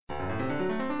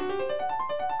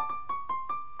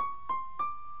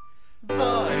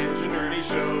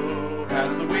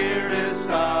has the weirdest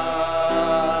stuff.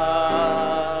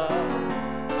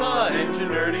 The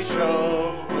Ingenuity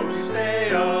Show hopes you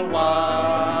stay a while.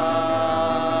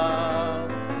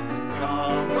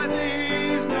 Come with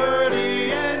these nerdy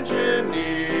engineers.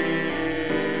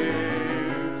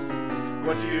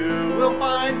 What you will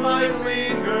find might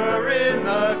linger in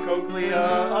the cochlea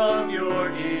of your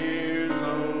ears.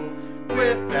 Oh,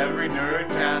 with every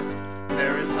nerdcast,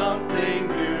 there is something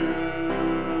new.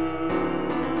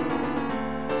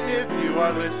 If you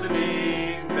are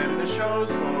listening, then the show's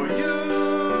for you.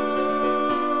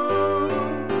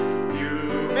 You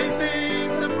may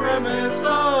think the premise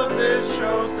of this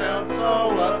show sounds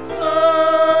so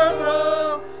absurd.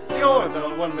 Well, you're the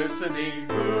one listening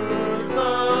who's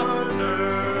the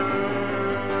nerd.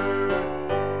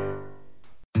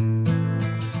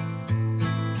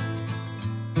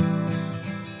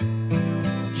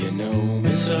 You know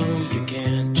me so you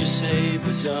can't just say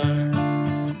bizarre.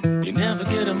 You never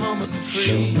get a moment for free.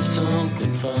 Show me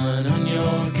something fun on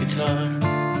your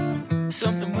guitar.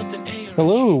 Something with an A.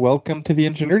 Hello, welcome to the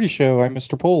Ingenuity Show. I'm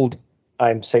Mr. Pold.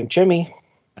 I'm St. Jimmy.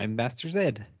 I'm Master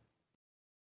Zed.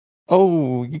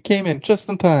 Oh, you came in just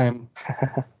in time.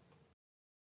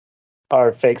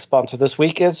 Our fake sponsor this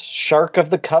week is Shark of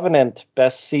the Covenant.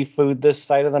 Best seafood this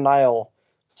side of the Nile.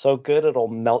 So good it'll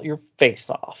melt your face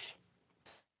off.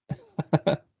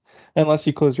 Unless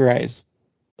you close your eyes.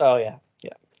 Oh, yeah.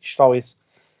 Yeah. You should always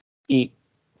eat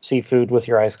seafood with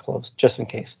your eyes closed, just in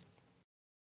case.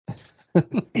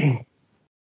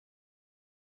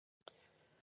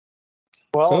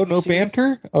 Well, So, no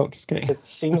banter? Oh, just kidding. It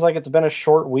seems like it's been a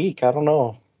short week. I don't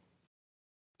know.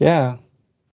 Yeah.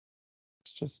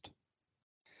 It's just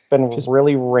Been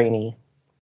really rainy.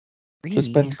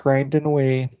 been grinding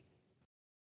away.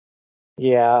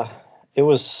 Yeah. It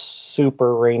was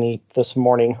super rainy this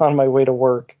morning on my way to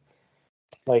work.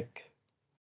 Like,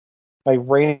 my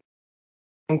rain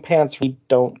pants really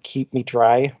don't keep me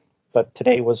dry, but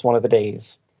today was one of the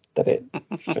days that it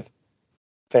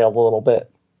failed a little bit.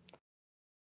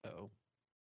 Oh.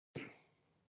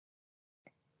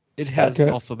 It has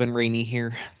Okay. also been rainy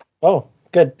here. Oh,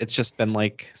 good. It's just been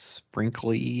like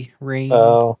sprinkly rain,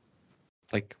 Oh,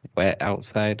 like wet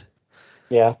outside.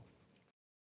 yeah.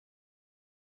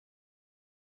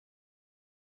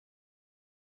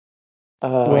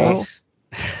 Well,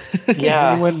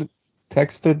 Yeah. has anyone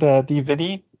texted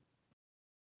DVD?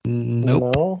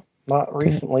 Nope. No, not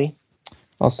recently.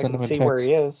 I'll I send can him a see text. where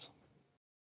he is.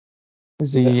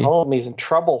 Is He's at he? home. He's in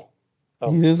trouble.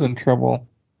 Oh, He is in trouble.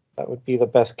 that would be the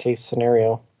best case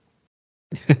scenario.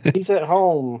 He's at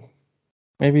home.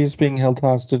 Maybe he's being held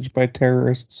hostage by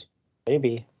terrorists.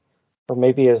 Maybe. Or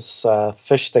maybe his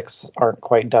fish sticks aren't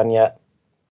quite done yet.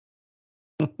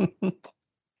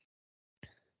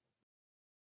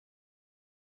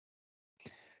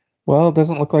 Well, it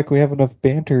doesn't look like we have enough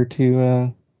banter to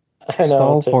I know.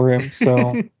 stall for him,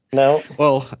 so No.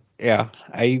 Well, yeah,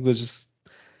 I was just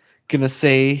gonna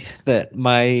say that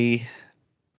my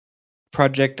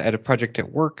project, I had a project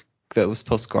at work that was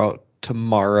supposed to go out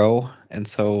tomorrow, and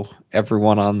so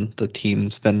everyone on the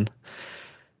team's been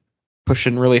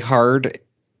pushing really hard,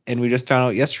 and we just found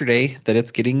out yesterday that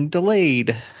it's getting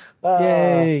delayed,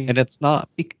 yay! and it's not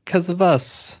because of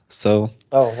us. So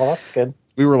Oh, well, that's good.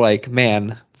 we were like,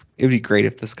 man, it would be great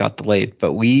if this got delayed,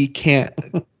 but we can't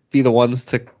be the ones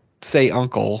to say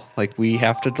uncle. Like, we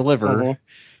have to deliver. Mhm.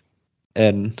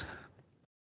 And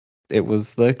it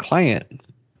was the client.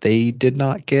 They did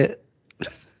not get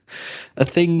a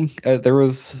thing. There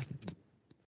was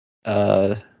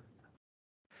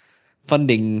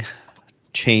funding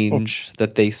change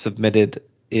that they submitted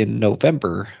in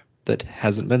November that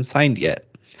hasn't been signed yet.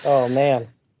 Oh, man.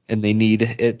 And they need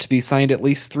it to be signed at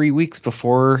least 3 weeks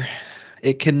before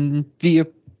it can be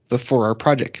before our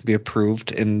project can be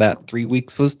approved, and that 3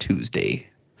 weeks was Tuesday.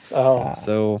 Oh,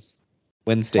 So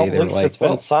Wednesday at they were least like, it's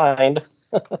been signed.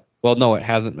 well, no, it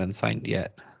hasn't been signed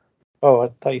yet. Oh, I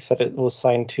thought you said it was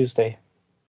signed Tuesday.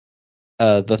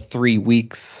 The 3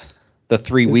 weeks, the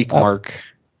 3 It's week up. mark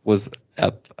was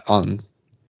up on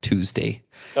Tuesday.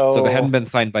 Oh, So if it hadn't been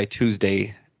signed by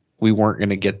Tuesday, we weren't going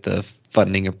to get the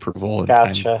funding approval in time.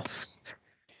 gotcha.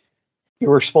 You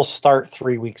were supposed to start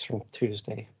 3 weeks from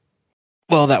Tuesday.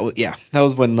 Well, that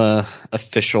was when the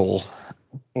official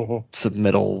hmm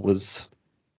submittal was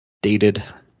dated.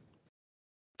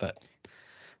 But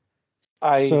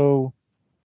So,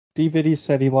 DVD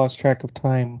said he lost track of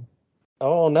time.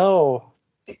 Oh, no.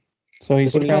 So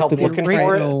he's Did he trapped help in the looking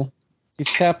for it? He's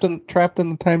trapped in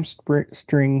the time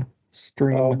stream.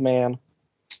 Oh, man.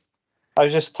 I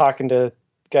was just talking to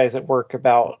guys at work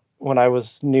about when I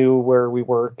was new where we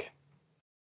work.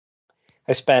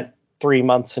 I spent 3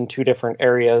 months in 2 different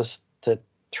areas to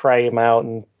try them out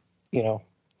and,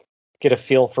 get a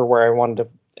feel for where I wanted to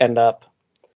end up.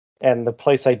 And the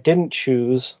place I didn't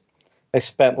choose, I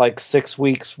spent like 6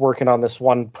 weeks working on this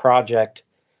one project,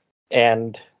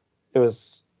 and it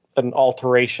was an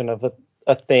alteration of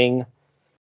a thing.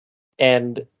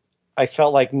 And I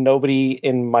felt like nobody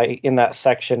in that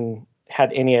section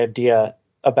had any idea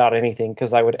about anything,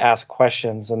 because I would ask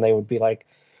questions and they would be like,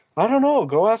 I don't know,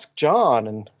 go ask John.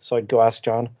 And so I'd go ask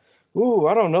John. Ooh,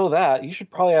 I don't know that. You should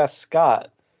probably ask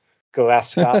Scott. Go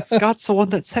ask Scott. Scott's the one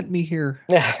that sent me here.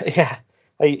 Yeah.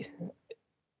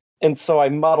 And so I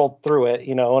muddled through it,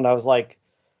 and I was like,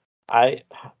 I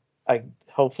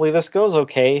hopefully this goes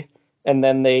okay. And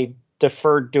then they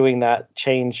deferred doing that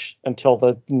change until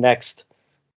the next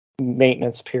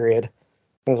maintenance period.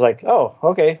 I was like, oh,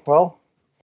 okay, well,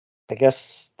 I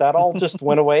guess that all just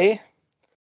went away.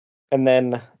 And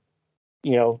then,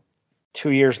 2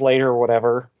 years later or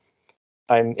whatever,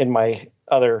 I'm in my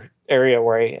other area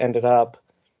where I ended up,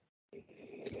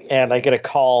 and I get a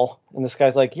call, and this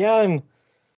guy's like, yeah,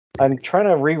 I'm trying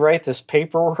to rewrite this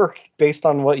paperwork based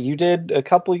on what you did a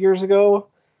couple years ago.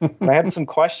 And I had some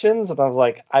questions, and I was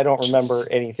like, I don't remember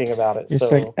anything about it. You're so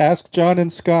saying, ask John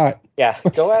and Scott. Yeah,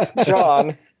 go ask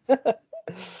John.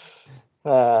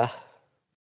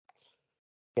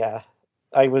 Yeah,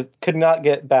 I could not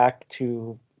get back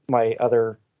to my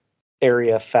other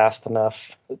area fast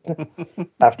enough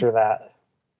after that.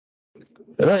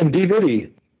 And I'm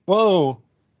DVD. Whoa.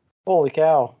 Holy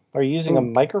cow. Are you using a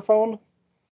microphone?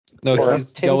 No, Or a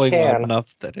he's tin yelling can. loud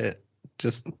enough that it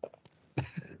just...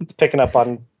 It's picking up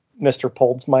on Mr.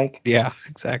 Pold's mic. Yeah,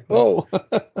 exactly. Whoa.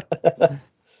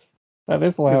 That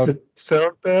is Does loud. it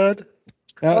sound bad?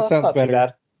 Now it Well, sounds not too better.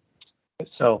 bad.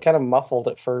 It's Oh. kind of muffled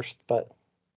at first, but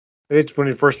It's when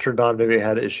you first turned on, maybe it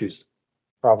had issues.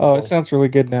 probably. Oh, it sounds really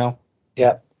good now.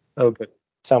 Yeah, Oh, good.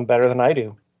 sound better than I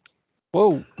do.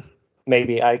 Whoa.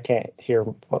 Maybe I can't hear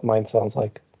what mine sounds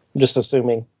like. I'm just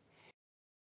assuming.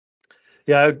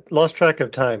 Yeah, I lost track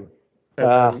of time. And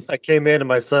then I came in, and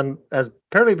my son has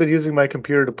apparently been using my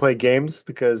computer to play games,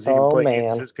 because he can play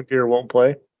games man. his computer won't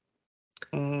play.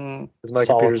 Mm, Because my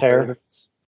computer's Solitaire. better.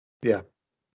 Yeah.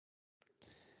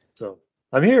 So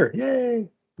I'm here. Yay.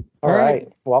 All All right.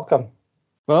 right. Welcome.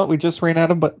 well, we just ran out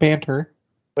of banter.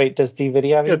 Wait, does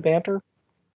DVD have any Good. banter?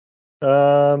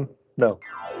 No.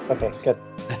 Okay, good.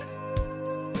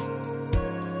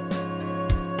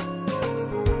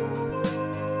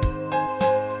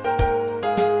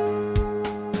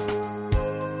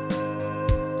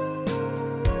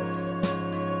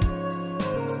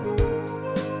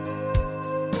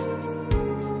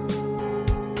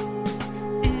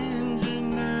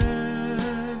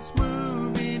 Internet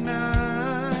movie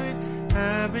night,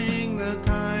 having the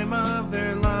time of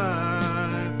their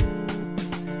life.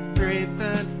 Rate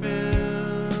that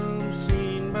film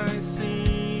scene by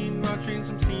scene, watching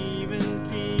some Stephen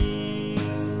King.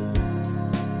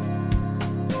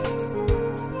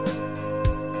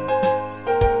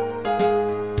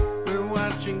 We're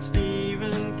watching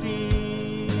Stephen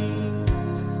King.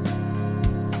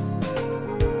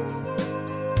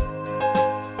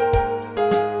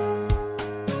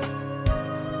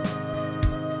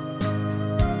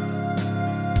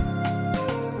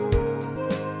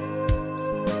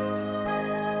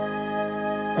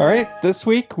 All right. This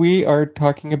week we are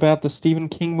talking about the Stephen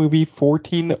King movie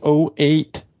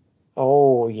 1408.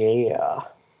 Oh, yeah.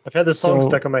 I've had this song So-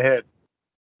 stuck in my head.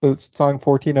 The song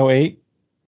 1408.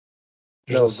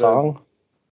 There's No, a song.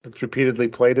 That's repeatedly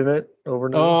played in it over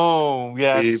and over. Oh,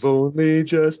 yes. We've only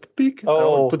just begun. I don't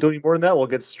Oh. want to do any more than that. We'll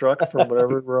get struck from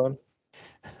whatever we're on.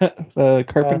 The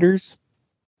Carpenters.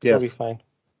 It'll be Yes. fine.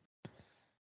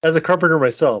 As a carpenter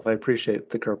myself, I appreciate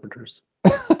the carpenters.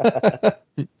 Not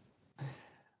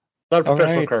a All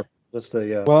professional right. carpenter, just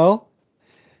a Well,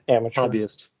 Amateur.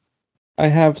 hobbyist. I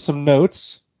have some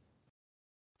notes.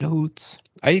 Notes.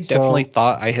 I definitely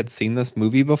thought I had seen this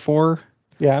movie before.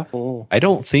 Yeah. Mm. I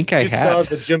don't think I You saw had.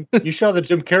 the Jim. You saw the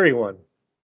Jim Carrey one,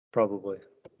 probably.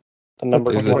 The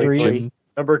number There's a 23. Jim-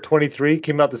 Number 23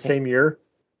 came out the same year.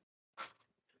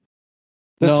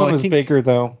 This No, one I was think- bigger,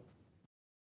 though.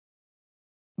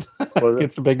 Was it?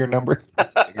 It's a bigger number.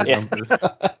 bigger Yeah. number.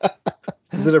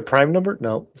 Is it a prime number?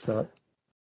 No, it's not.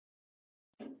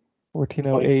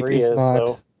 1408 23 is is,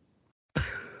 not. though.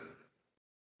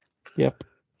 Yep.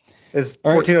 Is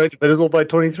All right. 1408 divisible by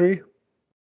 23?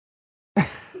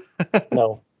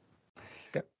 No.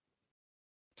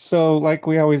 So, like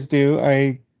we always do,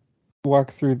 I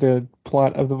walk through the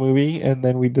plot of the movie and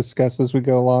then we discuss as we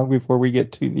go along before we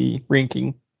get to the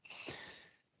ranking.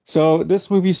 So, this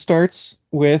movie starts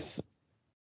with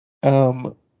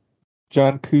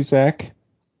John Cusack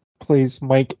plays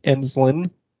Mike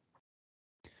Enslin.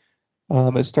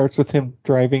 It starts with him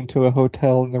driving to a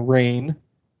hotel in the rain.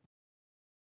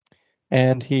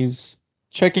 And he's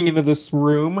checking into this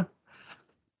room.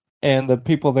 And the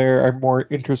people there are more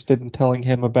interested in telling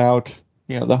him about,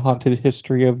 the haunted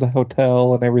history of the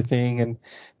hotel and everything. And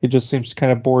he just seems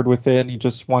kind of bored with it. And he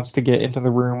just wants to get into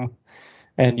the room.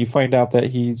 And you find out that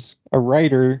he's a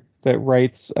writer that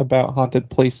writes about haunted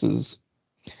places.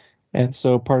 And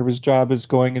so part of his job is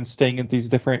going and staying at these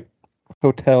different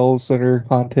hotels that are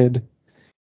haunted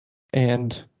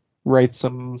and writes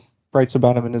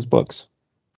about them in his books.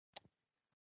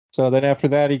 So then after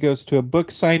that, he goes to a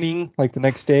book signing, like the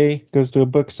next day, goes to a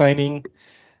book signing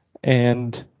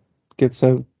and gets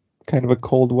a kind of a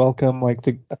cold welcome, like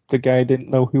the guy didn't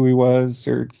know who he was,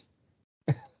 or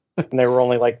and there were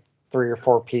only like 3 or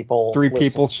 4 people.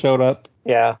 People showed up.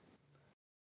 Yeah.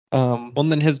 Well,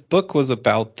 and then his book was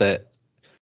about that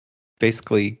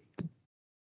basically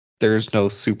there's no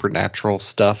supernatural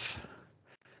stuff.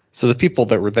 So the people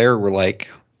that were there were like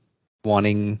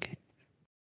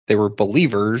they were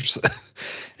believers.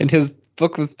 And his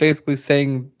book was basically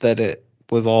saying that it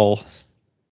was all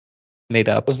made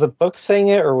up. Was the book saying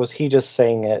it, or was he just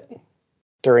saying it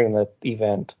during the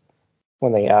event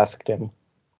when they asked him?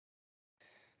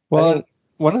 Well,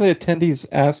 one of the attendees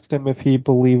asked him if he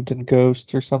believed in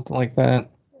ghosts or something like that,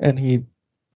 and he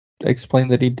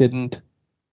explained that he didn't.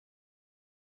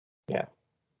 Yeah.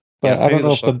 But I don't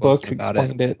know if the book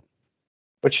explained it.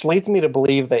 Which leads me to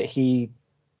believe that he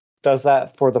does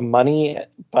that for the money,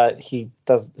 but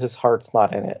his heart's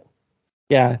not in it.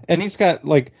 Yeah, and he's got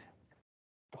like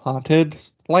haunted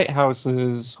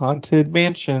lighthouses, haunted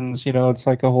mansions, it's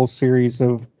like a whole series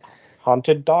of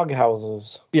haunted dog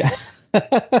houses. Yeah.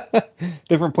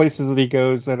 Different places that he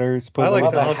goes that are supposed to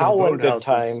like the Howlin' good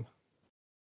time.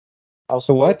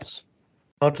 So what?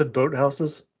 Haunted boat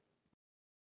houses?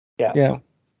 Yeah.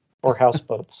 Or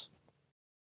houseboats.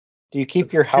 Do you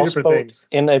keep your houseboat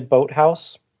in a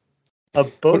boathouse? A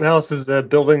boathouse is a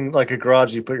building like a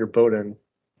garage you put your boat in.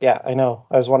 Yeah, I know.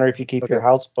 I was wondering if you keep your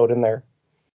houseboat in there.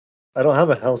 I don't have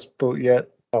a houseboat yet.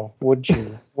 Oh, would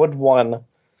you? Would one?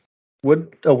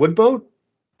 A wood boat?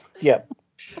 Yep.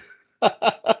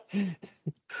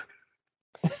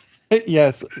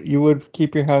 Yes, you would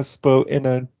keep your houseboat in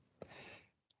a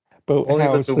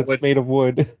boathouse that's made of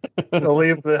wood. Only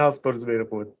if the houseboat is made of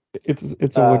wood.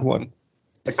 It's a wood one.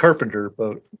 A carpenter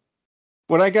boat.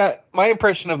 What I got, my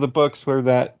impression of the books were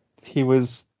that he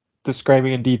was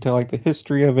describing in detail like the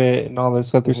history of it and all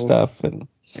this other stuff, and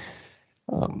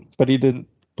but he didn't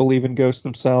believe in ghosts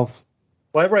himself.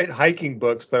 Well, I write hiking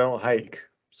books, but I don't hike.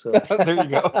 So there you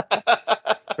go.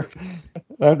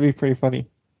 That'd be pretty funny.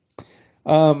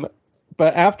 But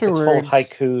afterwards, it's full of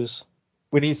haikus.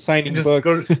 When he's signing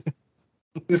books,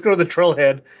 just go to the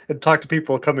trailhead and talk to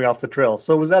people coming off the trail.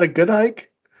 So was that a good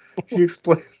hike? Can you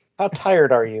explain? How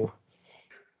tired are you?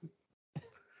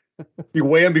 You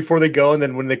weigh them before they go, and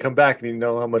then when they come back, and you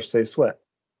know how much they sweat.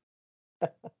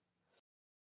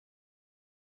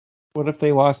 What if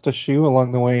they lost a shoe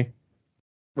along the way?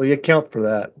 Well, you account for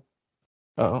that.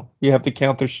 Oh, you have to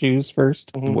count their shoes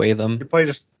first. Mm-hmm. Weigh them. You probably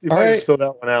just fill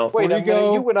that one out. Wait a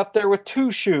minute, you went up there with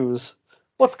 2 shoes.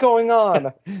 What's going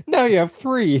on? Now you have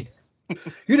 3.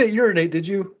 You didn't urinate, did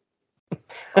you?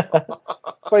 But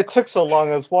it took so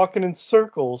long. I was walking in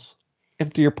circles.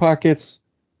 Empty your pockets.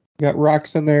 You got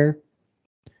rocks in there.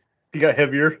 You got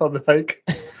heavier on the hike.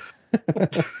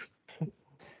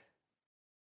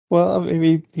 Well,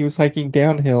 maybe he was hiking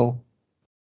downhill.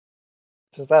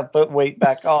 Does that put weight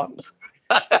back on?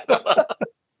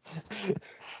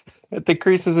 It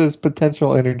decreases his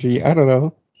potential energy. I don't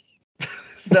know.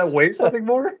 Is that weight something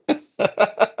more?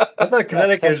 I thought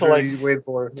kinetic energy weighed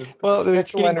more. Well,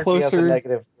 it's getting closer.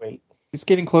 Negative weight. He's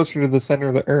getting closer to the center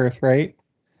of the Earth, right?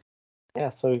 Yeah,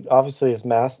 so obviously his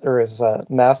mass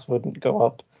wouldn't go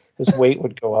up. His weight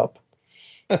would go up.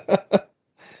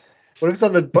 What if it's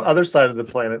on the other side of the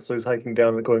planet, so he's hiking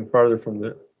down and going farther from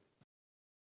it?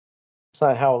 It's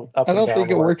not how up I don't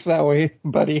think it works that way,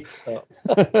 buddy. Oh.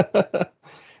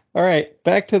 All right,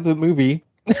 back to the movie.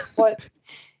 What?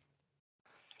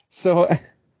 So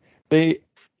when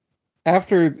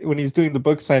he's doing the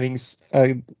book signings,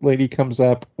 a lady comes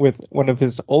up with one of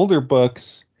his older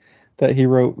books that he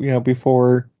wrote,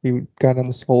 before he got on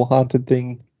this whole haunted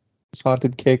thing, this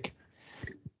haunted kick.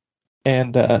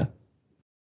 And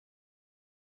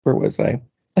where was I?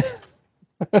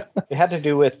 It had to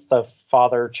do with the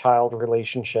father-child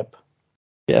relationship.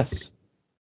 Yes.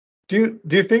 Do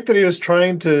you think that he was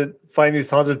trying to find these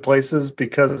haunted places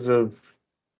because of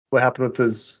what happened with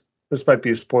his? This might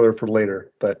be a spoiler for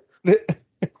later, but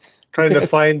trying to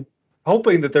find,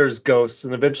 hoping that there's ghosts,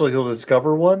 and eventually he'll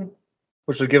discover one,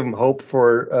 which will give him hope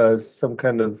for some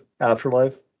kind of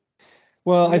afterlife.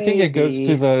 Well, I think it goes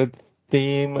to the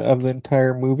theme of the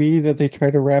entire movie that they try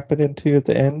to wrap it into at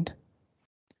the end.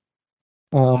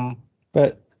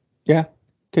 But yeah,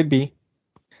 could be.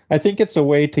 I think it's a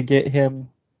way to get him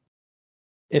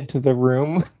into the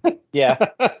room. Yeah.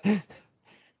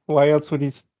 Why else would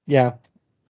he? Yeah.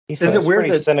 Is it weird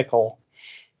pretty that cynical?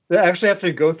 They actually have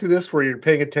to go through this where you're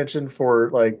paying attention for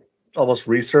like almost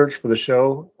research for the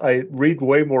show. I read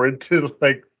way more into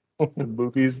like the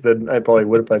movies than I probably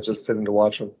would if I just sitting to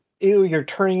watch them. Ew, you're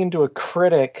turning into a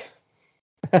critic.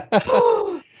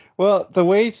 Well, the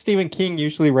way Stephen King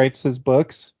usually writes his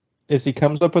books is he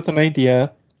comes up with an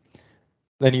idea,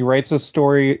 then he writes a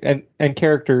story and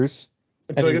characters,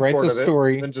 Until and he writes a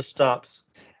story, and then just stops.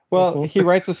 Well, he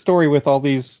writes a story with all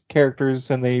these characters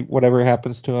and they whatever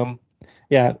happens to him.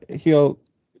 Yeah, he'll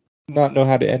not know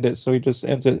how to end it, so he just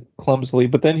ends it clumsily.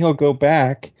 But then he'll go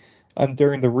back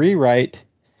during the rewrite.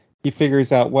 He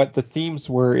figures out what the themes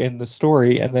were in the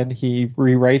story, and then he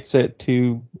rewrites it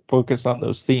to focus on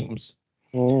those themes.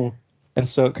 Mm. And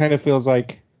so it kind of feels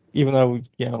like, even though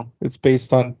it's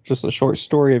based on just a short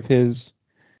story of his,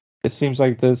 it seems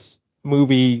like this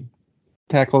movie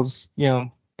tackles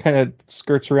kind of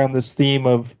skirts around this theme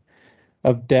of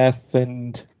death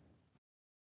and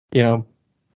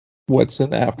what's in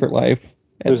the afterlife,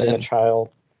 and Losing a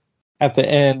child. At the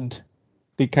end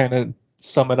they kind of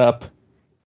sum it up,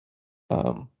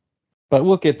 but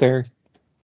we'll get there.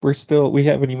 We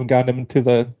haven't even gotten into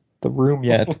the room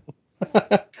yet.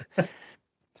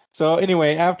 So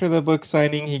anyway, after the book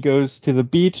signing, he goes to the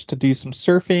beach to do some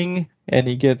surfing, and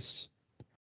he's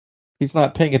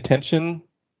not paying attention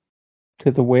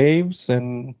to the waves,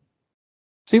 and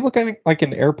is he looking like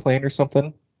an airplane or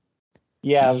something?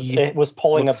 Yeah, it was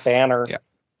pulling a banner.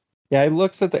 Yeah, he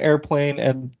looks at the airplane,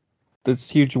 and this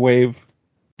huge wave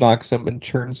knocks him and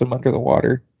churns him under the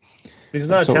water. He's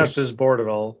not attached to his board at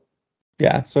all.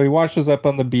 Yeah, so he washes up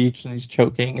on the beach, and he's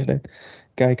choking, and a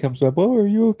guy comes up, "Oh, are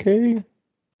you okay?"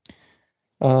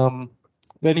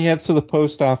 Then he heads to the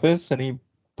post office, and he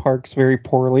parks very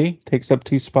poorly, takes up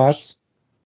 2 spots.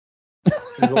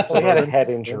 He had a head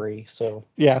injury, so...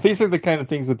 Yeah, these are the kind of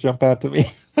things that jump out to me.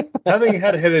 Having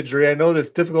had a head injury, I know that it's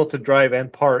difficult to drive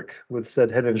and park with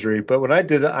said head injury, but when I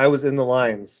did it, I was in the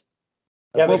lines.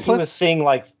 Yeah, but he was seeing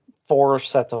like 4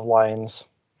 sets of lines.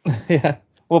 Yeah.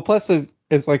 Well, plus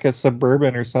it's like a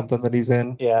Suburban or something that he's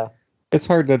in. Yeah. It's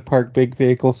hard to park big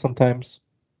vehicles sometimes.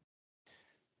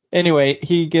 Anyway,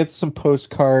 he gets some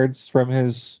postcards from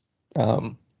his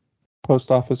post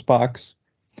office box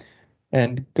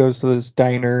and goes to this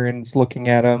diner and is looking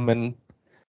at them, and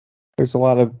there's a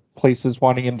lot of places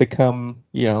wanting him to come,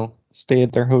 stay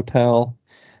at their hotel.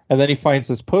 And then he finds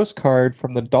this postcard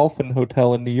from the Dolphin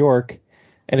Hotel in New York,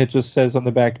 and it just says on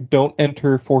the back, "Don't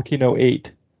enter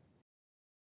 1408.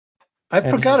 I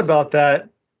forgot about that.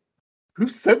 Who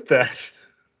said that?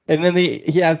 And then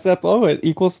he adds up, it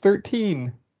equals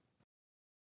 13.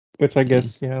 Which I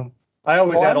guess, I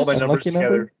always add all my numbers together.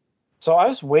 Number? So I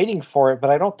was waiting for it, but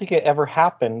I don't think it ever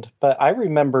happened. But I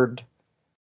remembered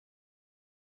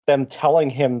them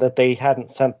telling him that they hadn't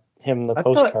sent him the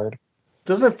postcard.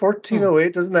 Doesn't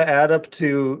 1408, doesn't that add up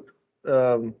to...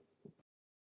 Dan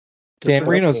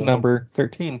Marino's number,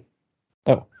 13.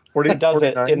 Oh. 40, it does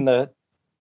 49. It in the...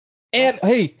 And,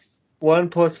 hey! 1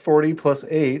 plus 40 plus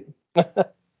 8.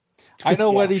 I know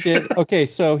what he did. Okay,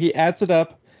 so he adds it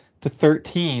up to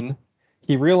 13.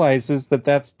 He realizes that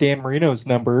that's Dan Marino's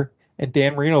number, and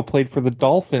Dan Marino played for the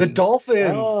Dolphins. The Dolphins,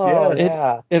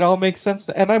 yes. It all makes sense.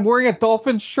 And I'm wearing a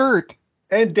Dolphins shirt.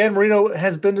 And Dan Marino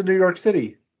has been to New York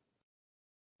City.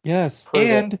 Yes,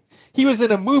 and he was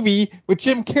in a movie with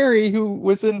Jim Carrey, who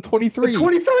was in 23.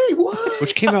 23, what?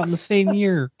 Which came out in the same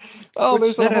year.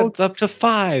 That adds up to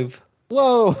 5.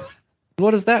 Whoa.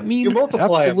 What does that mean? You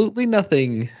multiply Absolutely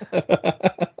nothing.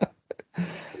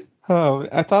 Oh,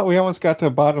 I thought we almost got to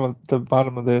the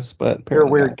bottom of this, but you're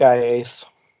a weird guy, Ace.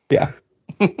 Yeah.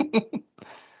 All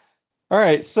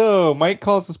right, so Mike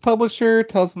calls his publisher,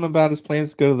 tells him about his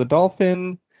plans to go to the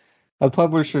Dolphin. The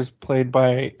publisher's played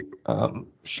by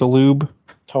Shalhoub.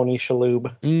 Tony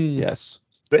Shalhoub. Yes.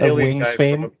 The alien Wings guy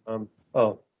fame. From,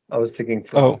 I was thinking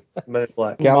from Men in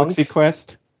Black. Galaxy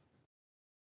Quest.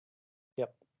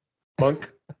 Yep.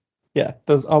 Monk. Yeah,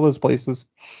 all those places.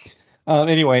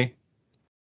 Anyway.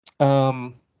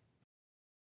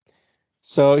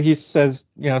 So he says,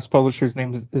 his publisher's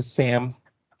name is Sam.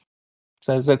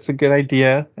 Says that's a good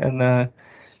idea, and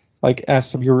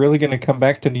asks him, "You're really going to come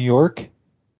back to New York?"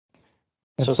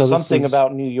 And so something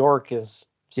about New York is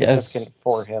significant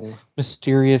for him.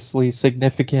 Mysteriously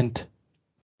significant.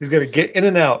 He's gonna get in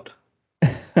and out.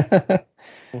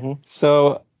 Mm-hmm.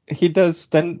 So he does.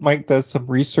 Then Mike does some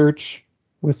research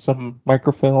with some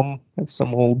microfilm and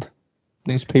some old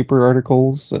newspaper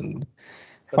articles, and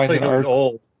That's how you know he's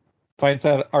old. finds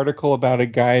out an article about a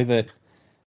guy that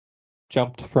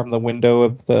jumped from the window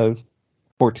of the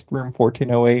room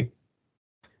 1408.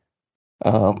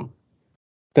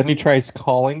 Then he tries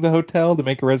calling the hotel to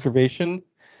make a reservation,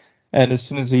 and as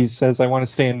soon as he says, "I want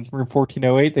to stay in room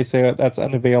 1408," they say, "Oh, that's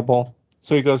unavailable."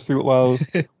 So he goes through, well,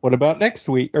 what about next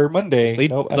week or Monday?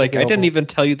 Nope, it's like, I didn't even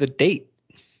tell you the date.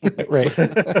 Right.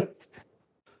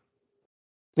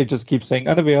 They just keep saying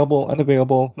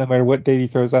unavailable, no matter what date he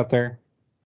throws out there.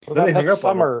 Well, They hung that's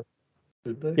up on him. summer.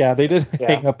 Did they? Yeah, they did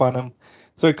Yeah. hang up on him.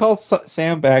 So he calls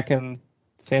Sam back, and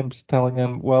Sam's telling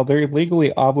him, well, they're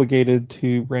legally obligated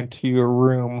to rent you a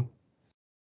room.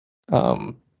 They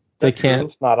That's true. can't.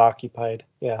 It's not occupied.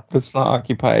 Yeah. It's not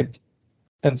occupied.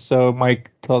 And so Mike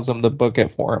tells him to book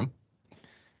it for him.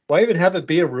 Why even have it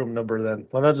be a room number then?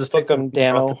 Why not just Book take 'em, the door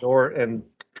off Dano. the door and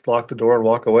lock the door and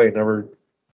walk away? Never.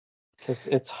 Because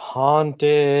it's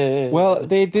haunted. Well,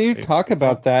 they do talk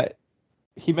about that.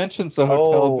 He mentions the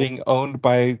hotel Oh. being owned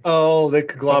by Oh, the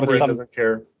conglomerate Some- doesn't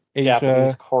care.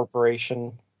 Japanese Asia.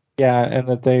 corporation. Yeah, and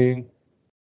that they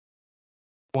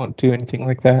won't do anything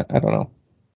like that. I don't know.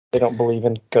 They don't believe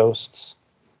in ghosts.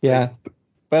 Yeah,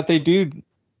 but they do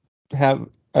have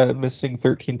a missing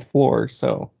 13th floor,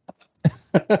 so.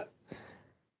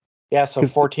 Yeah, so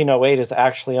 'Cause- 1408 is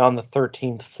actually on the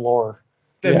 13th floor.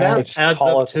 Then Yeah, they that just adds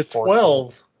call up it to the 14th.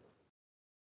 12.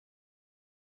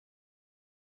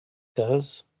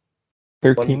 Does?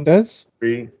 13 does?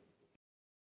 3.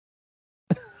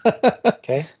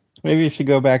 Okay. Maybe you should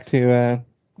go back to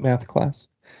math class.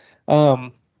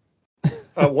 1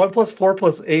 plus 4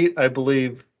 plus 8, I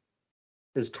believe,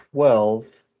 is 12.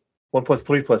 1 plus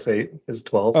 3 plus 8 is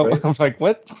 12, Oh, right? I was like,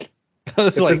 what? I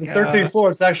was If like, it's 13th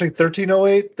floor, it's actually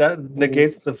 1308. That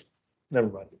negates the. Never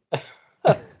mind.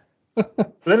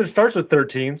 But then it starts with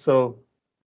 13, so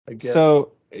I guess.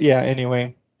 So, yeah,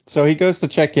 anyway. So he goes to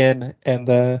check in, and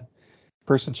the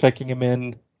person checking him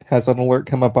in has an alert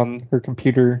come up on her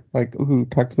computer, like, ooh,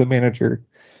 talk to the manager.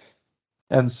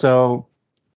 And so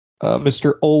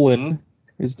Mr. Olin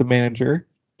is the manager,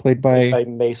 played by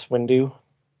Mace Windu.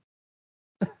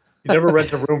 You never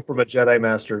rent a room from a Jedi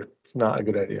Master. It's not a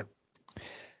good idea.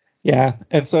 Yeah,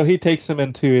 and so he takes him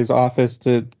into his office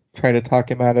to try to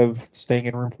talk him out of staying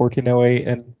in room 1408,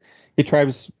 and he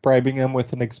tries bribing him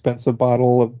with an expensive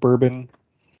bottle of bourbon,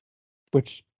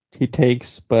 which he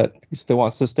takes, but he still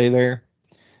wants to stay there.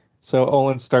 So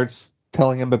Olin starts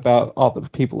telling him about all the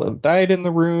people that have died in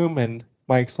the room, and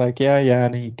Mike's like, yeah,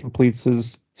 and he completes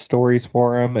his stories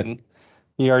for him, and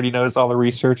he already knows all the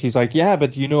research. He's like, yeah,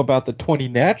 but do you know about the 20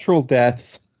 natural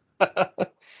deaths?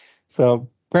 So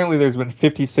apparently there's been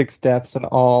 56 deaths in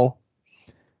all.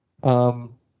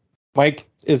 Mike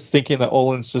is thinking that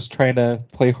Olin's just trying to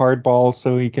play hardball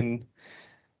so he can,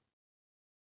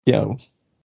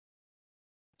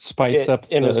 spice up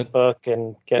in his book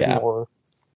and get Yeah. more.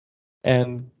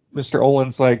 And Mr.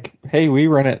 Olin's like, hey, we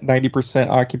run at 90%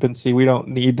 occupancy. We don't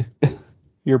need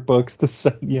your books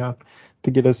to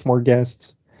get us more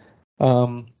guests.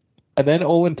 And then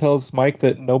Olin tells Mike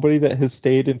that nobody that has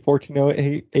stayed in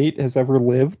 1408 has ever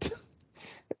lived,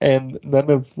 and none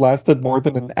have lasted more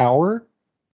than an hour.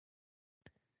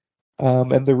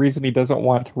 And the reason he doesn't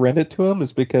want to rent it to him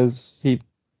is because he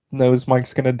knows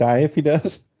Mike's going to die if he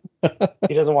does.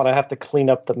 He doesn't want to have to clean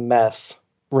up the mess.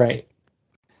 Right.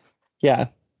 Yeah.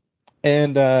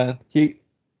 And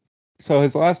so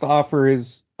his last offer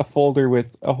is a folder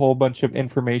with a whole bunch of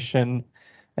information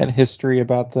and history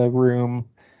about the room.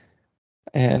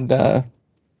 And,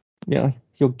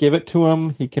 he'll give it to him.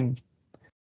 He can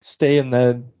stay in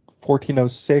the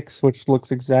 1406, which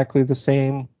looks exactly the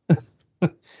same,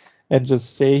 and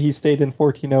just say he stayed in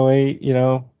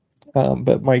 1408,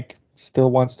 but Mike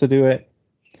still wants to do it.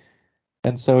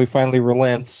 And so he finally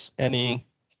relents, and he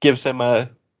gives him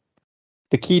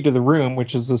the key to the room,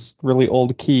 which is this really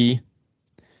old key.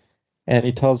 And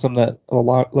he tells him that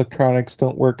electronics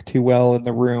don't work too well in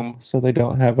the room, so they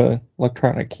don't have a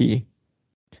electronic key.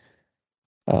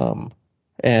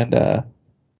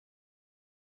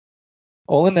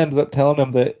 Olin ends up telling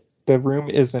him that the room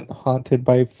isn't haunted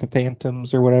by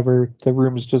phantoms or whatever. The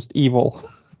room is just evil.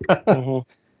 Mhm.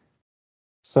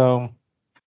 So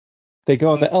they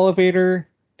go in the elevator,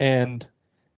 and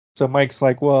so Mike's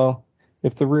like, well,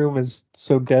 if the room is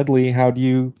so deadly, how do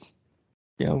you,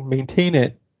 maintain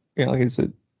it? Is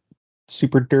it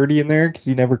super dirty in there because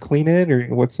you never clean it, or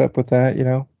what's up with that,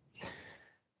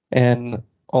 And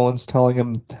Olin's telling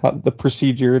him how the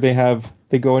procedure.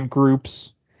 They go in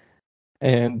groups,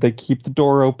 and they keep the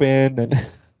door open, and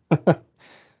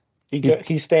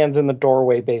He stands in the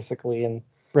doorway basically, and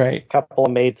right. a couple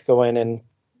of maids go in and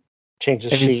change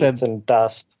the And he sheets said- and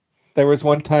dust. There was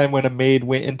one time when a maid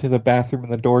went into the bathroom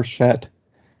and the door shut,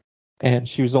 and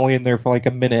she was only in there for like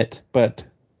a minute, but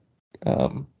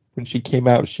when she came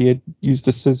out, she had used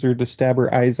a scissor to stab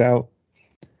her eyes out.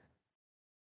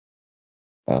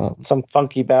 Some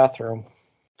funky bathroom.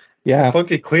 Yeah.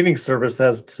 Funky cleaning service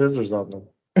has scissors on them.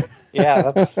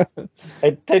 Yeah,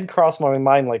 it did cross my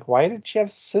mind. Like, why did she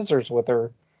have scissors with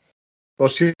her? Well,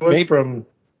 she was Maybe- from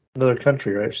another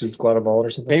country, right? She's Guatemalan or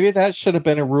something. Maybe that should have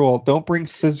been a rule. Don't bring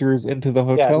scissors into the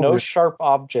hotel Yeah, no room. sharp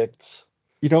objects.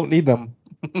 You don't need them.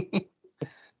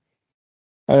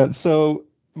 So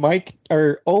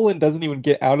Olin doesn't even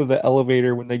get out of the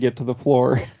elevator when they get to the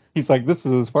floor. He's like, "This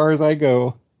is as far as I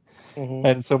go." Mhm.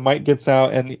 And so Mike gets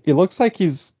out, and it looks like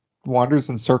he's wanders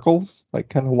in circles, like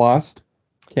kind of lost.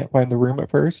 Can't find the room at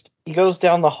first. He goes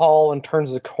down the hall and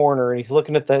turns the corner, and he's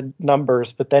looking at the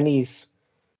numbers, but then he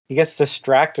gets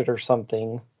distracted or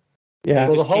something. Yeah.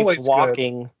 Well, the Just hallway's keeps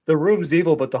walking. The room's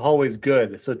evil, but the hallway's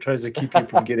good, so it tries to keep you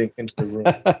from getting into the room.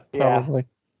 Probably.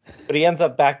 But he ends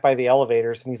up back by the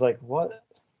elevators, and he's like, "What?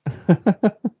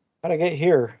 How'd I get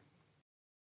here?"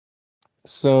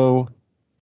 So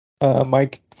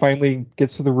Mike finally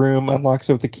gets to the room, unlocks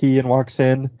it with the key, and walks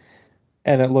in,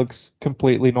 and it looks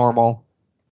completely normal.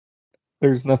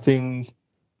 There's nothing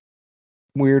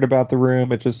weird about the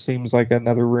room. It just seems like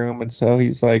another room, and so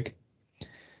he's like,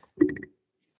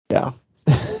 yeah.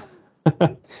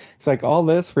 It's like, all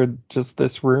this for just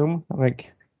this room?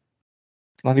 Like,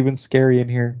 not even scary in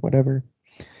here, whatever.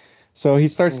 So he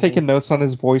starts taking notes on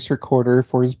his voice recorder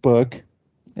for his book,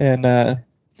 and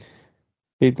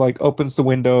he like opens the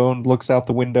window and looks out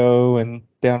the window and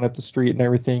down at the street and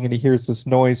everything, and he hears this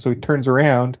noise, so he turns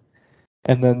around,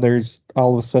 and then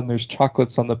all of a sudden there's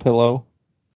chocolates on the pillow.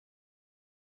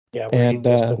 Yeah, where he'd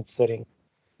just been sitting.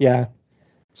 Yeah.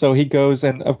 So he goes,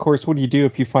 and of course, what do you do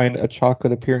if you find a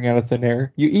chocolate appearing out of thin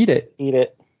air? You eat it. Eat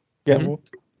it. Yeah. Mhm.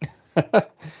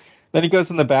 Then he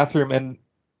goes in the bathroom, and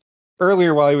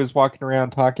earlier while he was walking around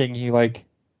talking, he like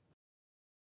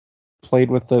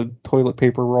played with the toilet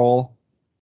paper roll.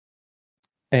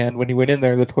 And when he went in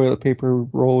there, the toilet paper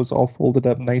roll was all folded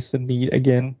up nice and neat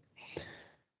again.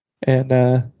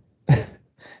 And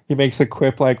he makes a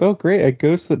quip like, "Oh, great, a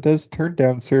ghost that does turn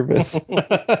down service."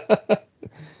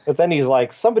 But then he's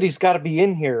like, "Somebody's got to be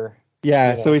in here."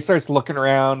 Yeah, so he starts looking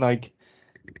around, like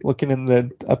looking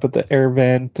up at the air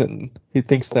vent, and he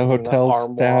thinks the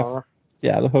hotel staff.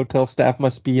 Yeah, the hotel staff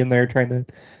must be in there trying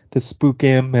to spook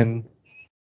him, and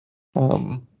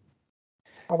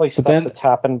probably stuff that's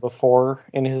happened before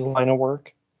in his line of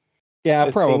work. Yeah,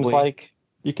 it probably. Seems like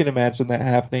you can imagine that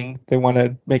happening. They want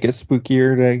to make it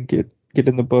spookier to get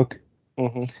in the book.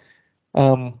 Mm-hmm.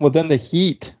 Well, then the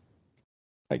heat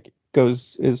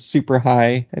is super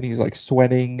high, and he's like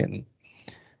sweating, and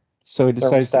so he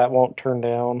decides that won't turn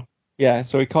down. Yeah,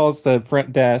 so he calls the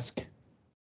front desk,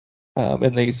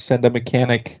 and they send a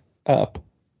mechanic up.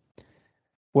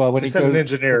 Well, when he said an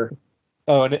engineer.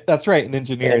 Oh, and that's right, an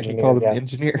engineer. He called him an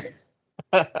engineer.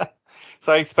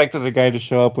 So I expected a guy to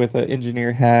show up with an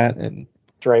engineer hat and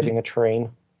driving a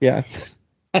train. Yeah.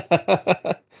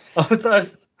 I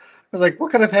was like,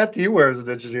 what kind of hat do you wear as an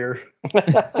engineer?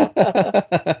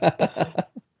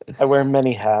 I wear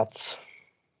many hats.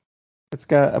 It's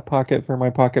got a pocket for my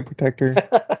pocket protector.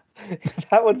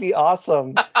 That would be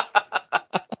awesome.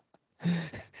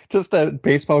 Just a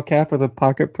baseball cap with a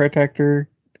pocket protector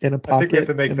in a pocket. I think we have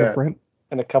to make that. Front.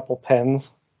 And a couple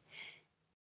pens.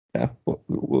 Yeah.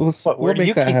 Where do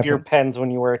you keep your pens when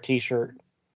you wear a t-shirt?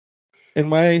 In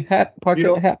my hat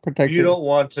protector. You don't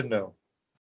want to know.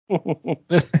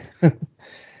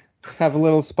 Have a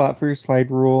little spot for your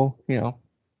slide rule, you know.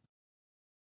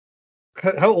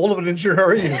 How old of an engineer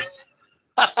are you?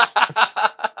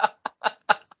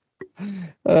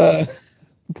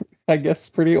 I guess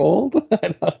pretty old.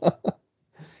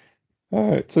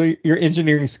 All right, so your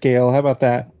engineering scale, how about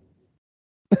that?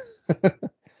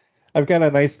 I've got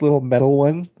a nice little metal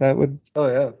one that would. Oh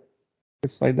yeah.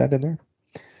 Slide that in there.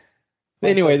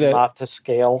 Anyway, not to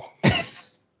scale.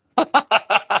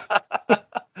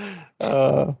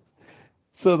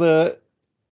 So the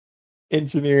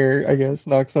engineer, I guess,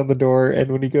 knocks on the door,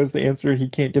 and when he goes to answer, he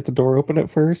can't get the door open at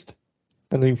first,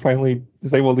 and then he finally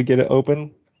is able to get it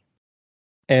open.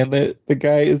 And the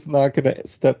guy is not going to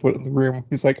step foot in the room.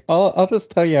 He's like, I'll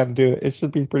just tell you how to do it. It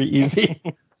should be pretty easy.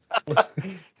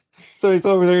 So he's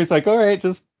over there. He's like, all right,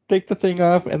 just take the thing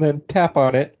off and then tap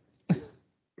on it.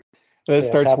 it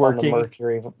starts tap on the working.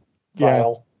 mercury Yeah.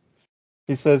 vial.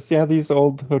 He says, "Yeah, these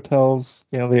old hotels,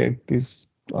 these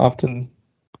often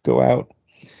go out."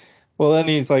 Well, then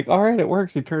he's like, "All right, it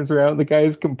works." He turns around, the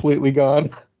guy's completely gone.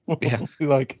 Yeah. He's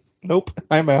like, "Nope,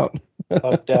 I'm out."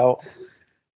 Fucked out.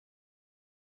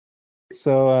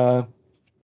 So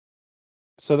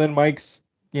then Mike's,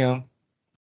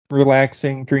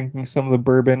 relaxing, drinking some of the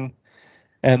bourbon,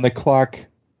 and the clock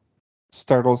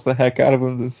startles the heck out of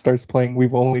him and starts playing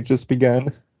 "We've Only Just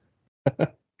Begun,"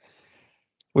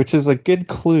 which is a good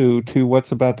clue to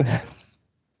what's about to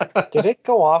happen. Did it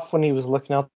go off when he was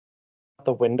looking out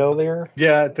the window there?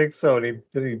 Yeah, I think so. And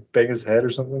did he bang his head or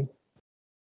something?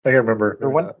 I can't remember. Or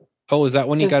when Oh, is that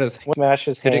when he got his? smash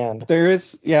his Did it- hand?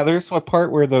 There's a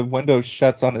part where the window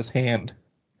shuts on his hand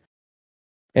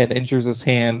and injures his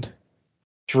hand.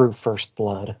 Drew first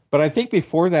blood. But I think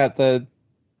before that, the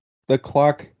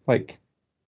clock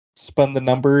spun the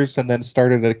numbers and then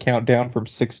started a countdown from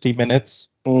 60 minutes.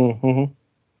 Mm-hmm.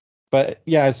 But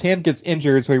yeah, his hand gets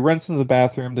injured, so he runs into the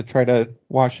bathroom to try to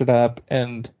wash it up,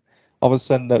 and all of a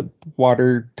sudden the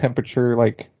water temperature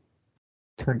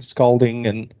turns scalding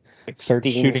and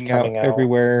starts shooting out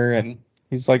everywhere, and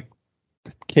he's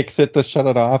kicks it to shut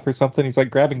it off or something. He's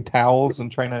grabbing towels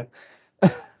and trying to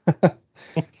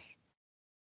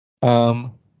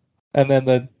and then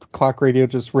the clock radio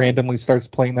just randomly starts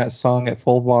playing that song at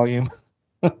full volume.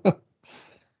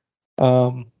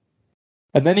 And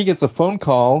then he gets a phone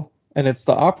call, and it's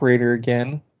the operator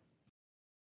again.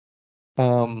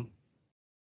 I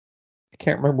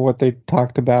can't remember what they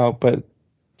talked about, but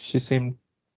she seemed...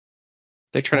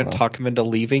 They trying to talk him into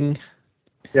leaving.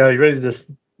 Yeah, are you ready to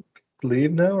just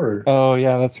leave now, or? Oh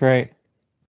yeah, that's right.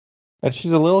 And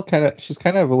she's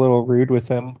kind of a little rude with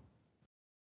him,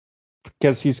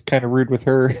 because he's kind of rude with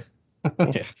her.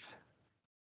 Yeah.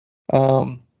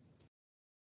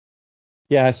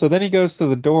 Yeah, so then he goes to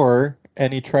the door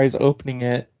and he tries opening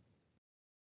it,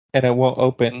 and it won't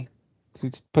open.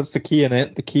 He puts the key in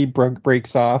it, the key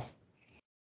breaks off.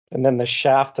 And then the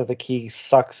shaft of the key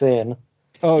sucks in.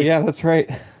 Oh yeah, that's right.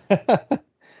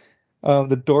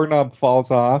 The doorknob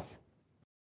falls off.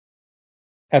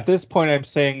 At this point, I'm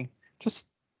saying, just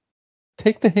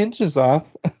take the hinges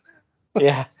off.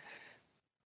 Yeah.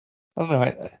 I don't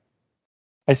know.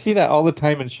 I see that all the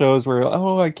time in shows where,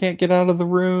 I can't get out of the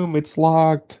room. It's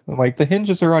locked. I'm like, the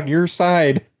hinges are on your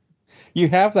side. You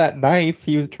have that knife.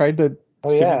 He tried to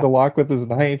shoot the lock with his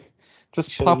knife.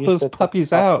 Just pop those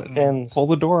puppies out and pull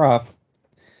the door off.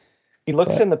 He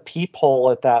looks in the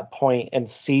peephole at that point and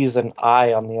sees an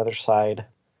eye on the other side.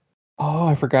 Oh,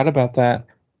 I forgot about that.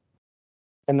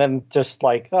 And then just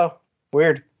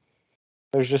weird.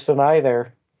 There's just an eye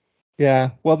there.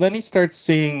 Yeah. Well, then he starts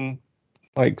seeing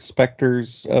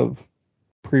specters of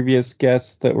previous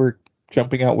guests that were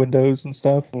jumping out windows and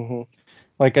stuff. Mm-hmm.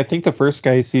 I think the first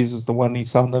guy he sees is the one he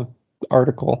saw in the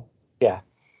article. Yeah.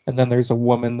 And then there's a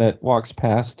woman that walks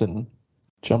past and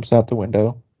jumps out the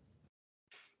window.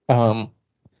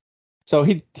 So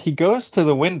he goes to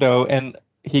the window and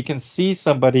he can see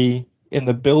somebody in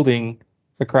the building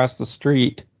across the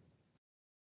street.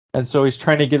 And so he's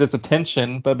trying to get his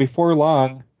attention, but before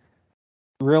long,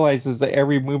 he realizes that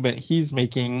every movement he's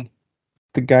making,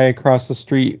 the guy across the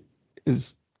street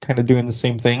is kind of doing the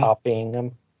same thing. Copying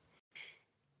him.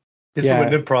 He's from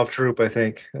an improv troupe, I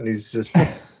think, and he's just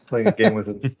playing a game with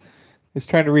him. He's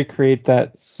trying to recreate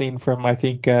that scene from, I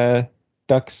think,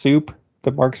 Duck Soup,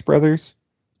 the Marx Brothers,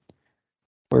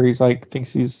 where he's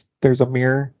thinks there's a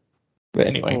mirror. But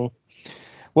anyway. Mm-hmm.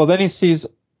 Well, then he sees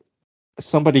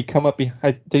somebody come up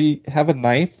behind. Did he have a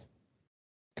knife?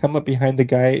 Come up behind the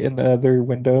guy in the other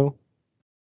window.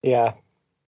 Yeah.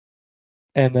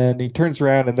 And then he turns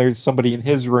around and there's somebody in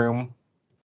his room.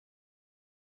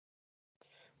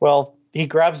 Well, he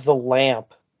grabs the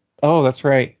lamp. Oh, that's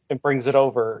right. And brings it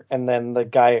over. And then the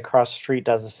guy across the street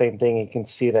does the same thing. You can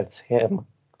see that it's him.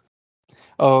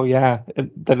 Oh, yeah.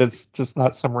 That it's just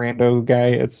not some rando guy.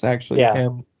 It's actually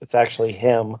him. It's actually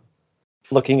him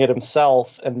looking at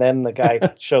himself. And then the guy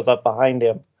shows up behind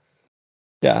him.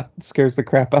 Yeah, it scares the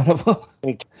crap out of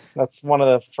him. That's one of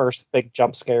the first big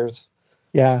jump scares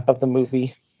of the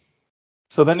movie.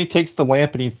 So then he takes the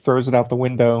lamp and he throws it out the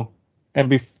window. And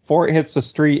before it hits the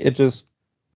street, it just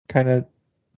kind of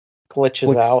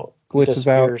glitches out.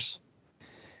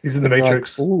 He's in the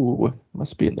Matrix. Ooh,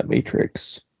 must be in the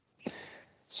Matrix.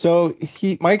 So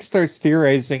Mike starts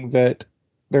theorizing that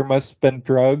there must have been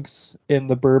drugs in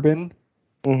the bourbon.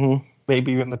 Mm-hmm.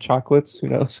 Maybe even the chocolates. Who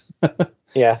knows?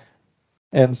 Yeah.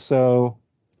 And so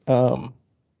then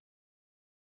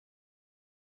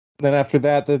after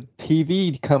that, the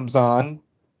TV comes on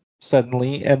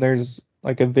suddenly, and there's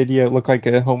like a video, looked like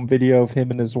a home video of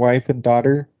him and his wife and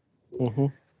daughter. Mm-hmm.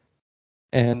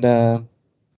 And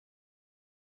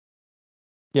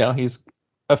he's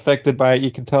affected by it.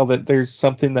 You can tell that there's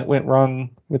something that went wrong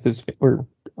with his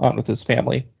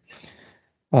family.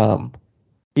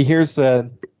 He hears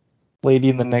the lady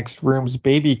in the next room's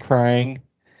baby crying,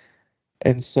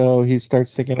 and so he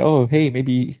starts thinking, oh, hey,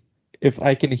 maybe if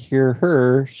I can hear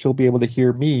her, she'll be able to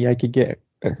hear me. I could get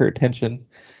her attention.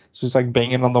 So he's like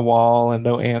banging on the wall and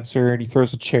no answer, and he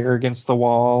throws a chair against the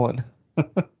wall, and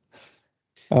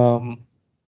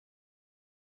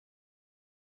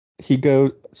he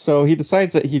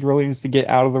decides that he really needs to get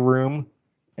out of the room,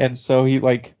 and so he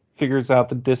like figures out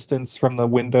the distance from the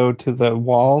window to the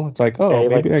wall. It's like, oh, he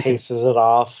maybe I can paces it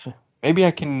off. maybe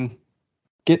I can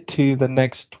get to the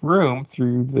next room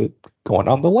through the going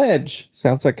on the ledge.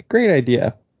 Sounds like a great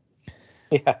idea.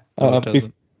 Yeah. No, it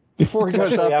doesn't. Before he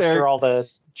goes Especially out after there, all the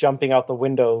jumping out the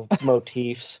window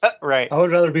motifs. right? I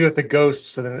would rather be with the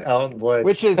ghosts than out on the ledge.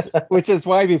 Which is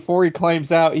why before he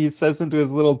climbs out, he says into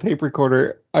his little tape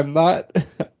recorder, "I'm not.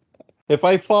 If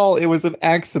I fall, it was an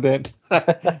accident.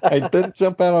 I didn't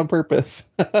jump out on purpose."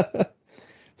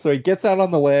 So he gets out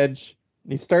on the ledge.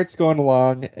 He starts going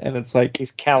along, and it's like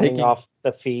He's counting off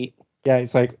the feet. Yeah,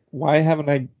 he's like, "Why haven't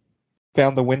I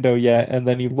found the window yet?" And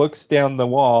then he looks down the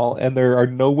wall, and there are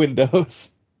no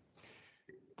windows.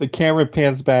 The camera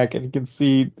pans back, and you can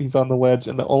see he's on the ledge,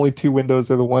 and the only two windows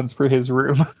are the ones for his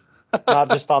room. Not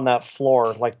just on that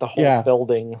floor, like the whole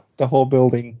building. The whole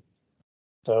building.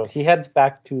 So he heads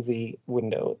back to the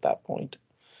window at that point.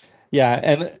 Yeah,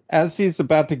 and as he's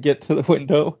about to get to the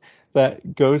window,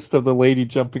 that ghost of the lady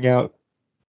jumping out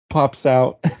pops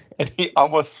out, and he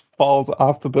almost falls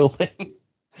off the building.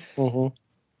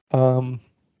 Mm-hmm.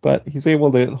 But he's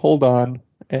able to hold on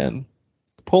and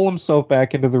pull himself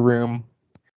back into the room.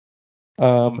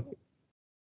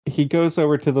 He goes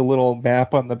over to the little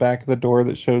map on the back of the door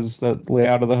that shows the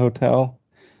layout of the hotel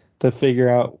to figure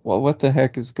out, well, what the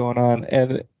heck is going on.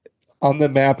 And on the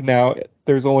map now,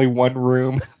 there's only one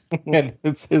room, and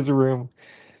it's his room.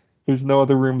 There's no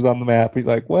other rooms on the map. He's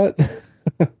like, what?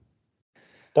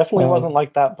 Definitely wasn't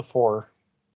like that before.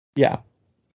 Yeah.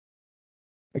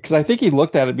 Because I think he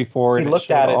looked at it before, and looked it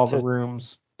showed at all it the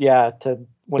rooms. Yeah,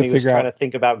 when he was trying out. to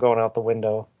think about going out the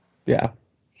window. Yeah.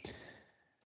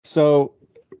 So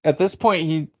at this point,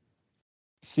 he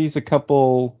sees a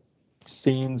couple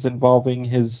scenes involving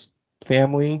his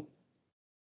family,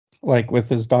 like with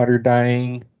his daughter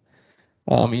dying.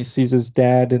 He sees his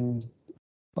dad in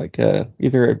like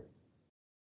either a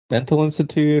mental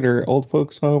institute or old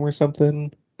folks home or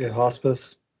something. Yeah,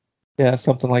 hospice. Yeah,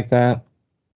 something like that.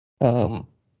 And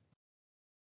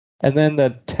then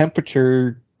the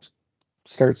temperature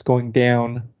starts going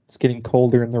down. It's getting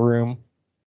colder in the room.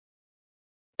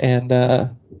 And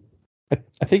I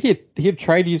think he had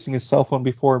tried using his cell phone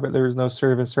before, but there was no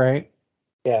service, right?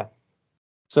 Yeah.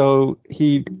 So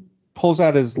he pulls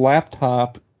out his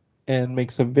laptop and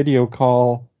makes a video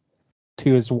call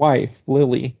to his wife,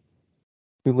 Lily,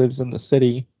 who lives in the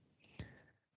city.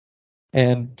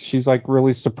 And she's like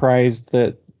really surprised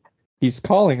that he's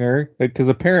calling her, because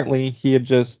apparently he had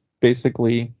just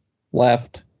basically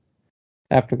left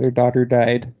after their daughter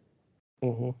died.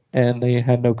 Mm-hmm. And they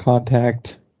had no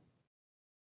contact.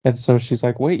 And so she's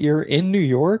like, wait, you're in New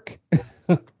York?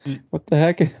 What the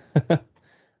heck?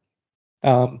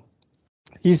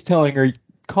 He's telling her,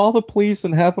 call the police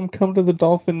and have them come to the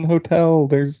Dolphin Hotel.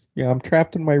 I'm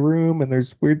trapped in my room, and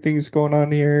there's weird things going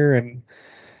on here.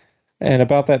 And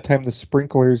about that time, the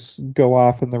sprinklers go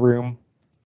off in the room,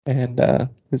 and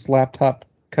his laptop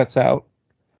cuts out.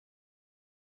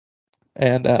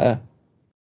 And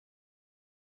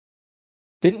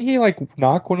didn't he like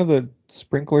knock one of the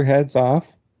sprinkler heads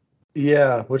off?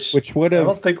 Yeah, which would have, I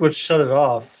don't think would shut it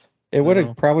off. It would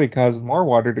have probably caused more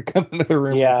water to come into the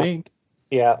room, I think.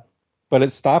 Yeah. But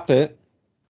it stopped it.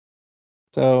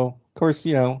 So, of course,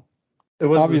 it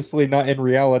was obviously not in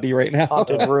reality right now.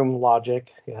 Haunted room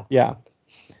logic. Yeah. Yeah.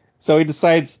 So he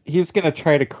decides he's going to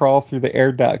try to crawl through the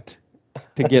air duct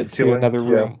to get to another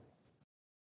room.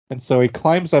 And so he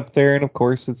climbs up there, and of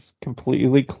course, it's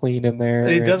completely clean in there.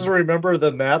 And he doesn't remember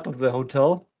the map of the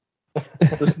hotel?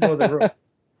 There's no other room.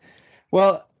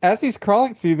 Well, as he's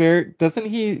crawling through there, doesn't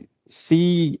he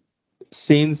see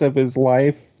scenes of his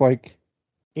life? Like,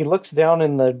 he looks down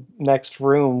in the next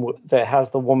room that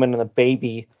has the woman and the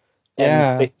baby.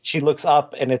 And she looks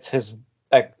up, and it's his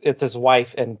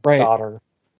wife and daughter.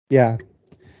 Yeah.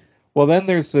 Well, then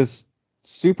there's this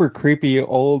super creepy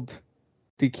old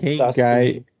decaying Dusty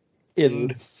guy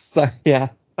inside. Yeah.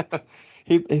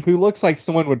 Who looks like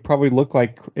someone would probably look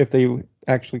like if they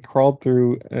actually crawled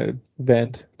through a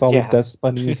vent with all the dust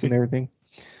bunnies and everything.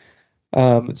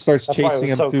 It starts That's why it chasing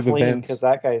was him so through the clean, vents. because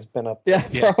that guy's been up. Yeah,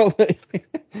 Yeah. probably.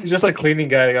 He's just a cleaning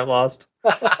guy that got lost.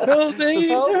 Help me, Just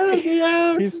help help me. me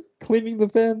out. He's cleaning the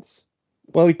vents.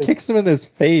 Well, he kicks him in his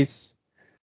face.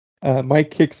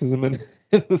 Mike kicks him in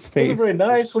his Wasn't face. very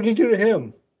nice. What did you do to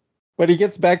him? But he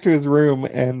gets back to his room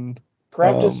and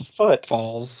Grabbed his foot.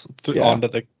 Falls Yeah. onto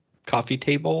the coffee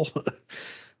table.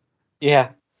 Yeah.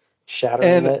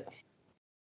 Shattering it.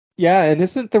 yeah, and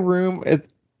isn't the room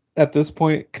at this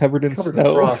point covered in Covered in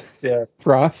snow? frost. Yeah.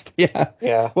 Frost, yeah.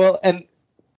 Yeah. Well, and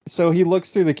so he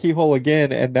looks through the keyhole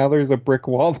again, and now there's a brick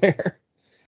wall there.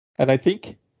 And I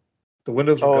think The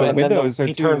windows were Oh, gone. and then windows are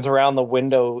he turns too. around, the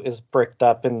window is bricked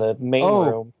up in the main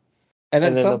room. And at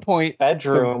and then some the point,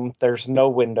 Bedroom, there's no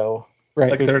window.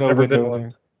 right, Like there's there's no never been window one.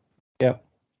 there. Yep.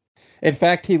 In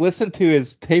fact, he listened to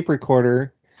his tape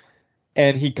recorder,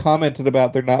 and he commented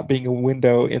about there not being a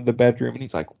window in the bedroom, and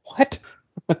he's like, "What?"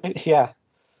 Yeah.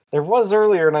 There was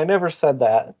earlier, and I never said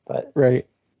that. But Right.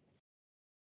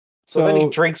 so then he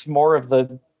drinks more of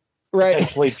the right.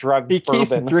 potentially drugged He keeps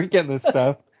bourbon. drinking this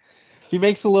stuff. He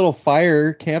makes a little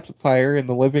campfire in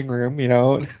the living room,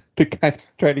 to kind of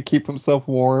try to keep himself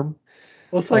warm.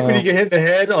 Well, it's like when you get hit in the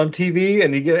head on TV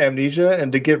and you get amnesia,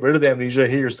 and to get rid of the amnesia,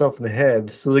 hit yourself in the head.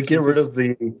 So to get rid of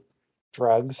the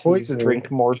drugs, poison,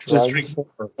 drink more just drugs. drink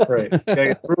more. Right. Gotta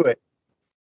get through it.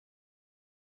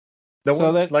 No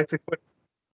So one likes to quit.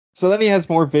 So then he has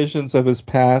more visions of his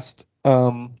past.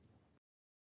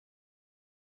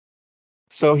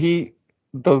 So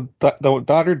the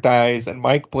daughter dies, and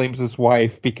Mike blames his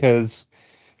wife because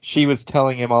she was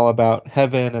telling him all about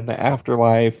heaven and the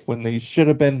afterlife when they should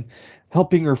have been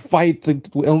helping her fight the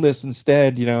illness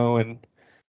instead, and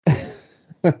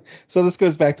so this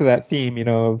goes back to that theme,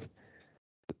 of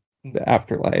the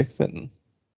afterlife, and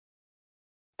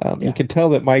you can tell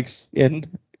that Mike's in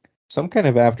some kind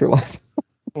of afterlife.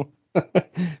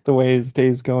 The way his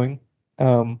day's going.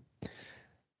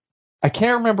 I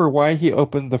can't remember why he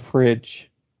opened the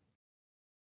fridge.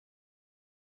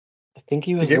 I think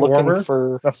he To was get looking warmer?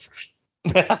 for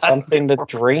something to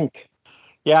drink.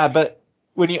 Yeah, but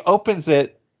when he opens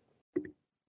it,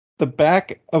 the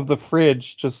back of the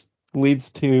fridge just leads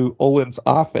to Olin's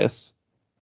office.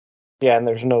 Yeah, and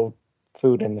there's no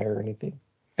food in there or anything.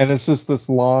 And it's just this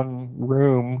long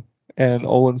room, and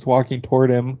Olin's walking toward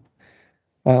him,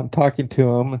 talking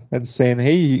to him and saying,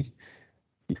 "Hey,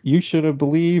 you should have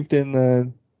believed in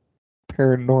the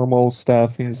paranormal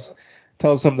stuff." He's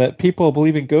tells him that people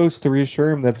believe in ghosts to reassure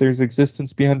him that there's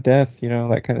existence beyond death,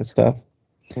 that kind of stuff.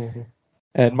 Mm-hmm.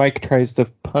 And Mike tries to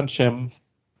punch him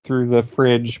through the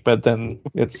fridge, but then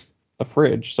it's a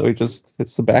fridge, so he just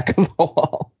hits the back of the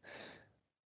wall.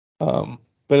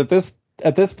 But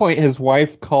at this point, his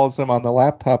wife calls him on the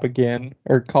laptop again,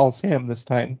 or calls him this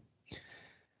time.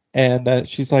 And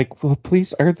she's like, "Well, the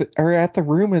police are at the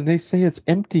room, and they say it's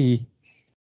empty."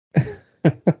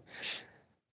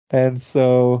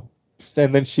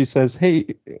 And then she says, "Hey,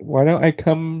 why don't I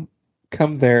come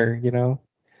there?"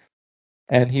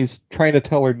 And he's trying to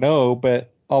tell her no,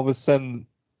 but all of a sudden,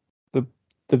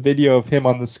 the video of him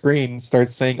on the screen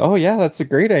starts saying, "Oh yeah, that's a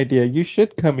great idea. You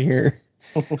should come here."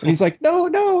 And he's like, "No,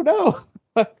 no, no."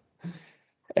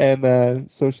 And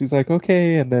so she's like,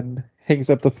 "Okay," and then hangs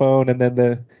up the phone, and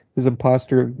then his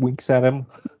imposter winks at him.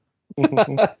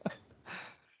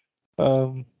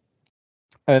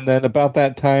 And then about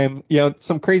that time,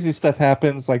 some crazy stuff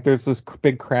happens. Like there's this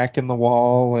big crack in the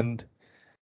wall, and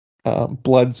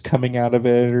blood's coming out of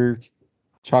it, or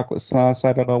chocolate sauce.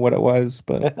 I don't know what it was,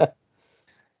 but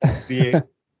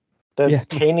The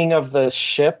painting of the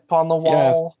ship on the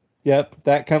wall. Yep,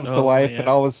 that comes to life, and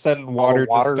all of a sudden water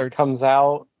Water just starts comes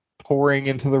out, pouring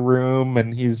into the room,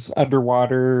 and he's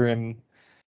underwater, and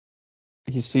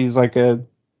he sees like a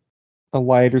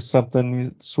light or something. He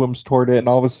swims toward it, and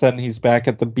all of a sudden he's back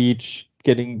at the beach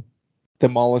getting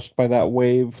demolished by that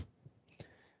wave.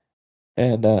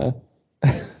 And I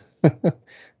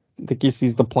think he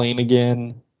sees the plane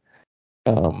again.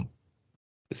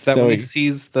 Is that when he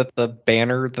sees that the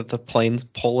banner that the plane's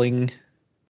pulling?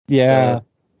 Yeah. The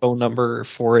phone number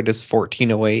for it is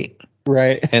 1408.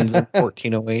 Right. Ends in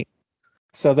 1408.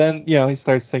 So then, he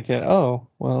starts thinking, oh,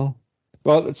 well,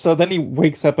 so then he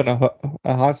wakes up in a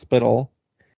hospital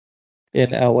in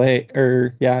LA,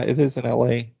 or it is in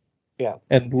LA. Yeah.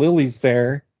 And Lily's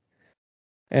there,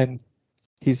 and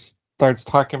he starts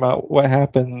talking about what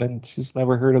happened, and she's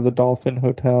never heard of the Dolphin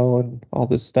Hotel and all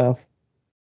this stuff.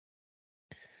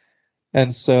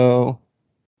 And so,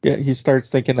 he starts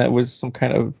thinking that was some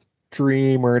kind of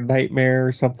dream or a nightmare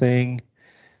or something.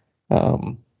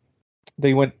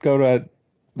 They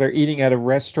they're eating at a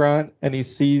restaurant, and he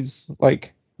sees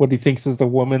like what he thinks is the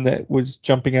woman that was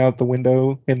jumping out the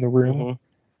window in the room.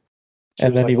 Mm-hmm.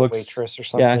 And then like he a looks, waitress or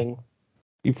something.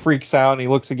 he freaks out and he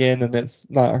looks again, and it's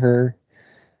not her.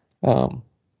 Well,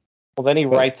 then he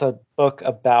writes a book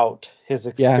about his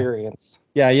experience.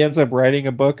 Yeah, he ends up writing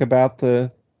a book about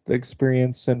the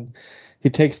experience, and he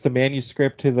takes the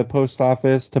manuscript to the post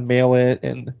office to mail it,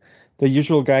 and the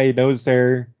usual guy he knows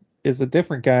there is a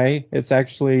different guy. It's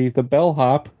actually the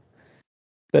bellhop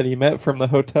that he met from the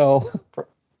hotel.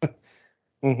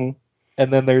 Mm-hmm.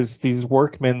 And then there's these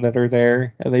workmen that are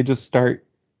there, and they just start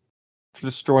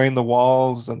destroying the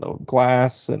walls and the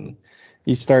glass, and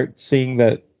you start seeing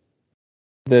that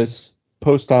this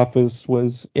post office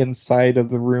was inside of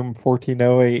the room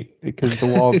 1408 because the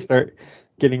walls start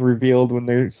getting revealed when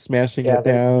they're smashing it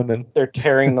down, and they're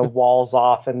tearing the walls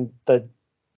off and the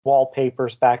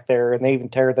wallpaper's back there, and they even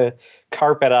tear the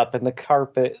carpet up, and the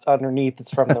carpet underneath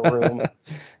is from the room.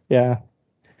 Yeah.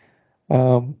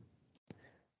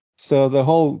 So the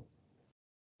whole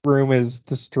room is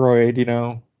destroyed,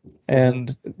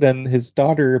 and then his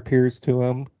daughter appears to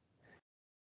him,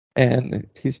 and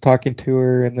he's talking to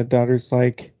her, and the daughter's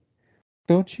like,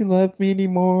 "Don't you love me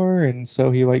anymore?" And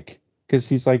so because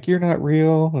he's like, "You're not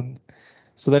real," and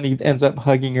so then he ends up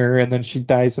hugging her, and then she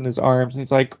dies in his arms, and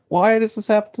he's like, "Why does this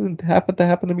happen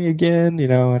to me again?"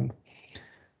 And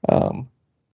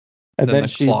then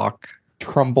she clock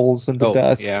crumbles into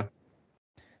dust. Yeah.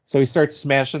 So he starts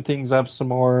smashing things up some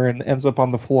more and ends up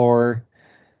on the floor,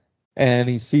 and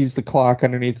he sees the clock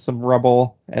underneath some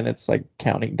rubble, and it's like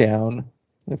counting down.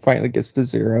 It finally gets to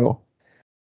 0,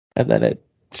 and then it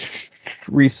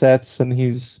resets, and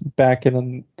he's back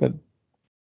in the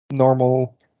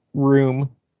normal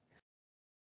room.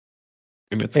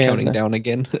 And it's counting down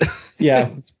again. Yeah,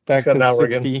 it's back to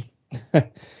 60.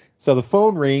 So the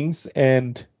phone rings,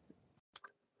 and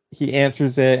he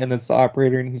answers it, and it's the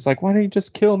operator, and he's like, "Why don't you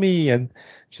just kill me?" And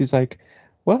she's like,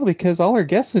 "Well, because all our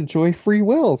guests enjoy free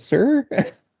will, sir."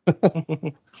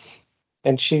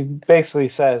 And she basically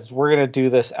says, "We're going to do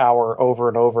this hour over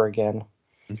and over again."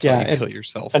 Until you kill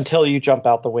yourself. Until you jump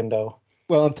out the window.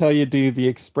 Well, until you do take the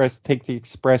express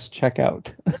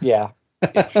checkout. Yeah.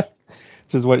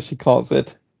 Which is what she calls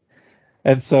it.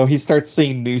 And so he starts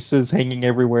seeing nooses hanging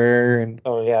everywhere, and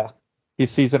oh yeah, he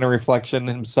sees in a reflection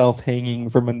himself hanging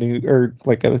from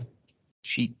a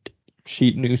sheet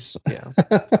noose. Yeah.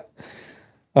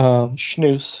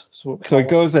 Schnoose. So he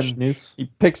goes and he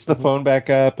picks the phone back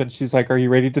up, and she's like, "Are you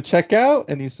ready to check out?"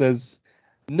 And he says,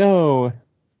 "No."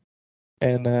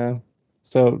 And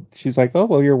so she's like, "Oh,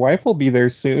 well, your wife will be there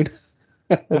soon."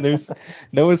 And there's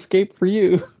no escape for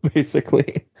you,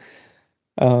 basically.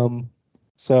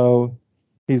 So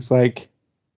he's like,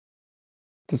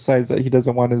 decides that he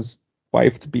doesn't want his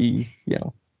wife to be,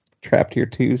 trapped here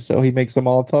too. So he makes a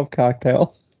Molotov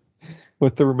cocktail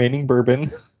with the remaining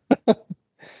bourbon.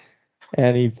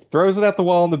 And he throws it at the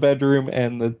wall in the bedroom,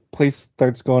 and the place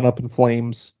starts going up in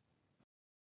flames.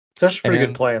 That's a pretty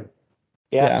good plan.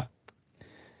 Yeah.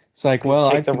 It's like,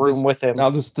 well, take the room with him.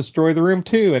 I'll just destroy the room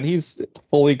too. And he's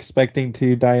fully expecting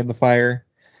to die in the fire.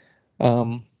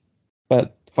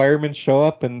 But firemen show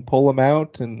up and pull him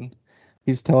out, and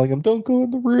he's telling him, "Don't go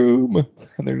in the room."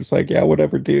 And they're just like, "Yeah,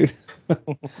 whatever, dude."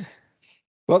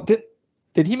 Well,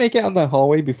 did he make it out in the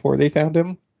hallway before they found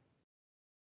him?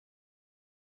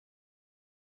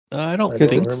 I don't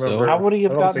think so. How would he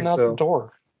have gotten out the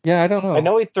door? Yeah, I don't know. I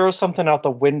know he throws something out the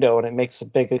window and it makes a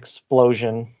big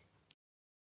explosion.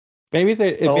 Maybe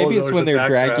it's when they're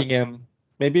dragging him.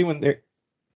 Maybe when they're.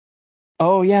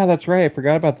 Oh yeah, that's right. I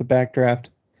forgot about the backdraft.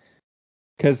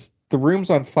 Because the room's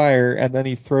on fire, and then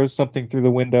he throws something through the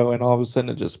window, and all of a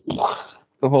sudden it just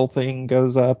the whole thing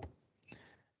goes up.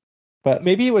 But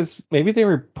maybe they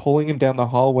were pulling him down the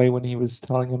hallway when he was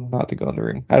telling him not to go in the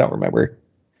room. I don't remember.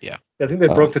 Yeah. I think they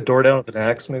broke the door down with an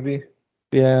axe, maybe.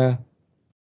 Yeah.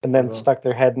 And then stuck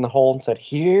their head in the hole and said,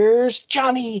 "Here's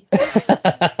Johnny."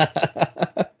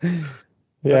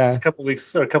 Yeah. That's a couple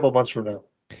weeks or a couple months from now.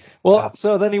 Well,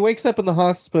 so then he wakes up in the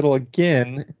hospital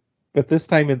again, but this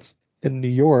time it's in New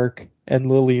York, and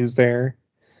Lily is there.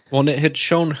 Well, and it had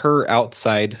shown her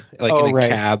outside, like in a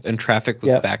cab, and traffic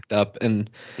was backed up, and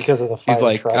because of the fire he's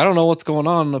like, trucks. "I don't know what's going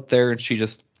on up there," and she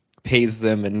just pays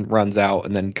them and runs out,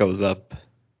 and then goes up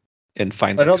and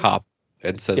finds a cop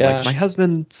and says, "Like, my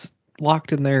husband's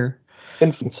locked in there."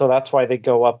 And so that's why they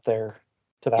go up there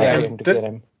to that room to get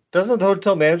him. Doesn't the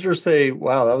hotel manager say,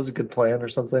 "Wow, that was a good plan," or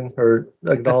something, or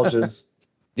acknowledges?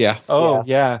 Yeah. Oh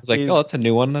yeah. It's like, "Oh, that's a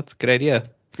new one. That's a good idea."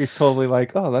 He's totally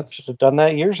like, "Oh, that's should have done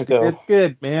that years ago."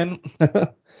 Good, man."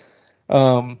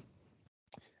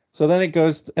 So then it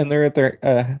goes, and they're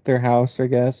at their house, I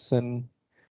guess, and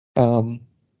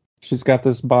she's got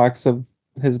this box of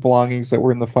his belongings that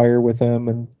were in the fire with him,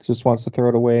 and just wants to throw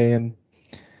it away, and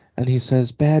he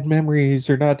says, "Bad memories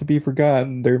are not to be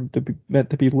forgotten; they're meant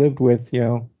to be lived with,"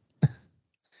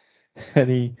 And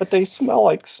he But they smell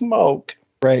like smoke.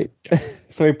 right,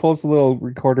 so he pulls the little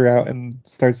recorder out and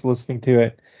starts listening to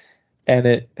it, and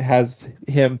it has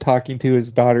him talking to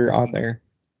his daughter on there.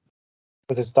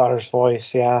 With his daughter's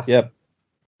voice, yeah. Yep.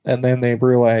 And then they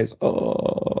realize,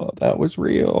 oh, that was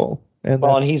real. And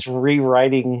he's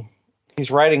writing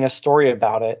a story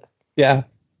about it. Yeah.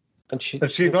 And she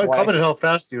commented how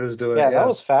fast he was doing it. Yeah, that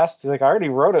was fast. He's like, I already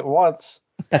wrote it once.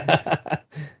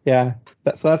 Yeah.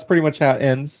 So that's pretty much how it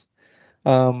ends.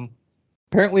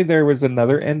 Apparently there was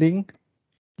another ending.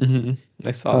 Mm-hmm.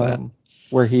 I saw that.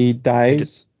 Where he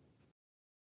dies.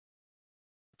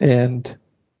 And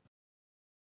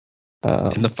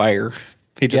in the fire.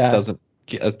 He just doesn't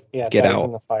get out.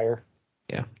 In the fire.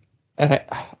 Yeah. And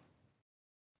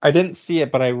I didn't see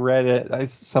it, but I read it.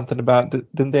 Something about,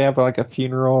 didn't they have like a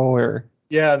funeral or?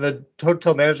 Yeah, the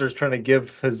hotel manager is trying to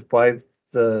give his wife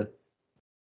the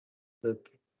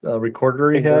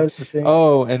recorder he has, I think.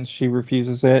 Oh, and she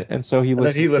refuses it, and so he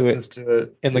listens to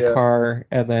it in the car,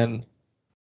 and then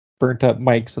burnt up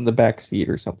mics in the back seat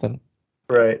or something.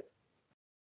 Right.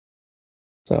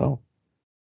 So,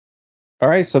 all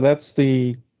right, so that's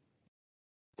the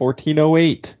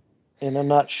 1408 in a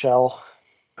nutshell.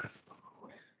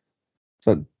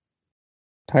 So,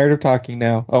 tired of talking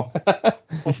now. Oh.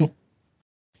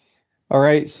 All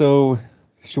right, so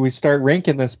should we start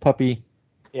ranking this puppy?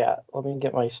 Yeah, let me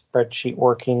get my spreadsheet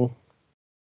working.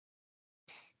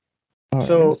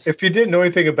 So, if you didn't know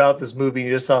anything about this movie,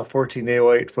 you just saw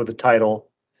 1408 for the title,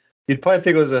 you'd probably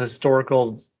think it was a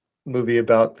historical movie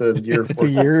about the year 1408. The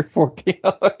year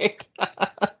 1408.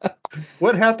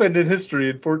 What happened in history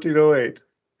in 1408?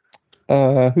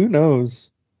 Who knows?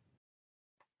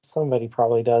 Somebody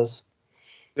probably does.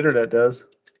 The internet does.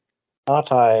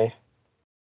 Not I.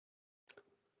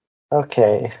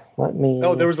 Okay, let me.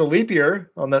 Oh, there was a leap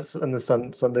year on the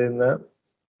Sunday in that.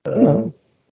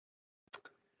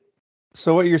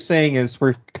 So what you're saying is,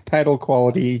 for title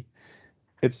quality,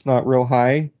 it's not real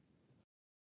high.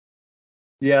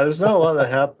 Yeah, there's not a lot that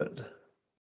happened.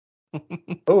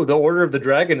 Oh, the Order of the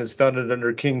Dragon is founded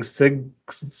under King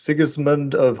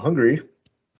Sigismund of Hungary.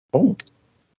 Oh.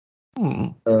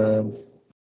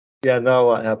 Yeah, not a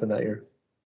lot happened that year.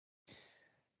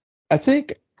 I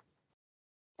think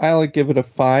I'll give it a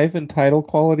 5 in title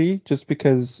quality, just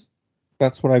because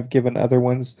that's what I've given other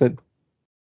ones that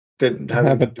didn't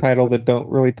have a title that don't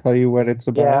really tell you what it's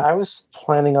about. Yeah, I was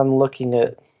planning on looking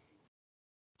at.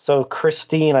 So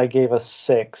Christine, I gave a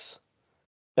 6,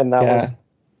 and that was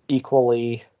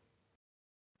equally.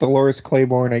 Dolores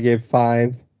Claiborne, I gave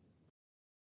 5.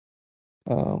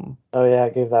 Oh yeah, I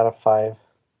gave that a 5.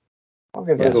 I'll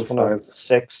give this one a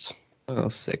 6. Oh,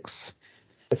 6.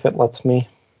 If it lets me.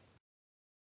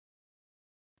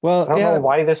 Well, I don't know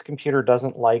why this computer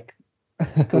doesn't like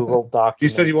Google Documents. You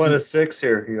said you wanted a 6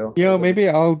 here, you know. Maybe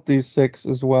I'll do 6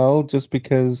 as well, just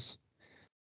because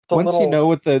you know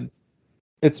what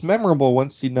it's memorable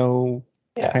once you know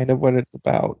kind of what it's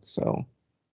about. So,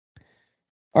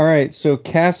 all right. So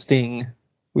casting,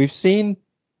 we've seen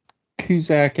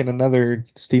Cusack in another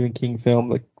Stephen King film,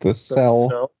 like The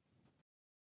Cell.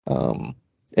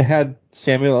 It had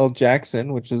Samuel L.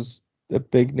 Jackson, which is a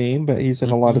big name, but he's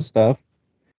in a lot of stuff.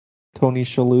 Tony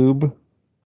Shalhoub.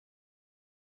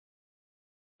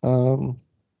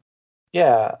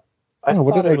 Yeah, I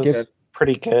thought it was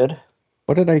pretty good.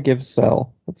 What did I give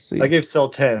Cell? Let's see. I gave Cell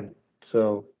 10.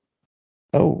 So.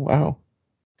 Oh wow.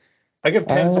 I give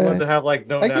 10 to ones that have like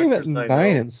no. I gave it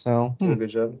 9 in Cell. Good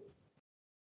job.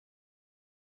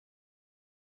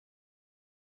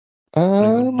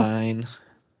 9.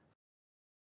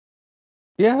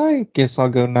 Yeah, I guess I'll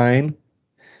go 9.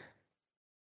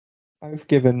 I've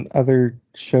given other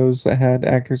shows that had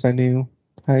actors I knew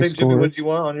high scores. Jimmy, what do you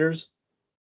want on yours?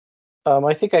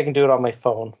 I think I can do it on my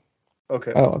phone.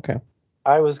 Okay. Oh, okay.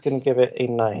 I was going to give it a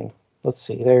 9. Let's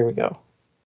see. There we go.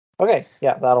 Okay.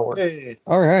 Yeah, that'll work. Hey.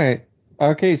 All right.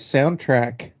 Okay,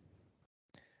 soundtrack.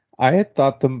 I had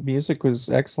thought the music was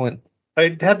excellent.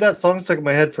 I had that song stuck in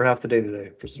my head for half the day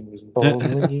today for some reason.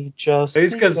 Only just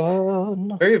maybe because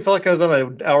I felt like I was on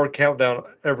an hour countdown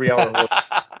every hour.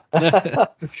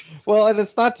 Well, and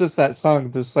it's not just that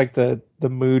song. Just like the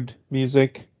mood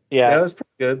music. Yeah, it was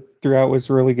pretty good. Throughout was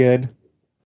really good.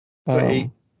 8.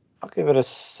 I'll give it a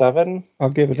 7. I'll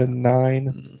give it a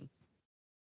 9.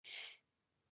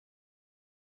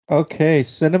 Okay,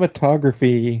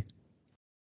 cinematography.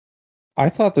 I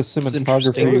thought the interesting.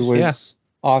 cinematography was Yeah.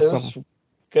 awesome. It was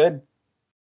good.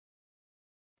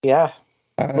 Yeah.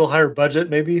 A little higher budget,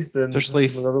 maybe, than Especially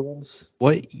some of the other ones.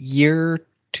 What year?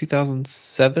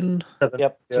 2007? Yep. Yeah.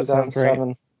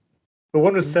 2007. But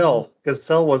when was Cell? Because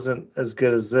Cell wasn't as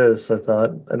good as this, I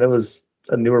thought. And it was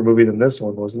a newer movie than this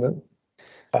one, wasn't it?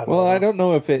 Well, I don't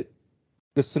know if the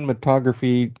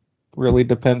cinematography really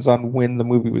depends on when the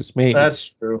movie was made.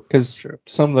 That's true. Because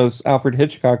some of those Alfred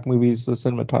Hitchcock movies, the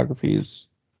cinematography is,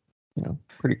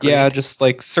 pretty great. Yeah, just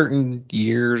like certain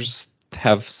years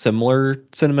have similar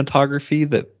cinematography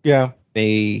that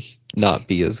may not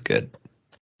be as good.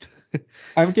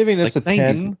 I'm giving this Like a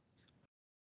 90s 10.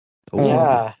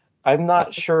 Yeah. I'm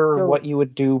not sure what you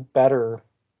would do better.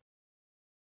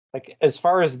 Like, as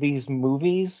far as these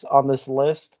movies on this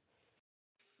list.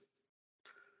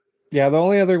 Yeah, the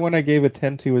only other one I gave a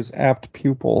 10 to is Apt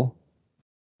Pupil.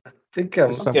 I think For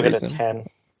I'm. some Give it a reason. 10.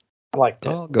 I liked it.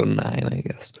 I'll go 9, I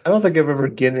guess. I don't think I've ever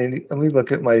getting any. Let me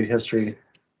look at my history.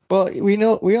 Well,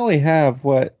 we only have,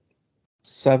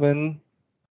 7,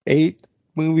 8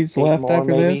 movies 8 left more,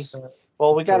 after maybe. this?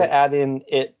 Well, we got to add in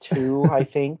It Too, I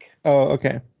think. Oh,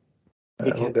 okay.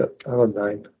 I'll go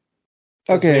 9.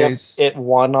 'Cause Okay. we have It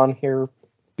 1 on here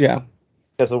Yeah.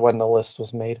 because of when the list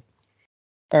was made.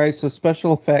 All right, so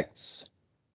special effects.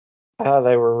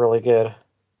 They were really good.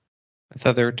 I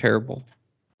thought they were terrible.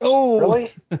 Oh!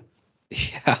 Really?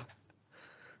 Yeah.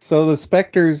 So the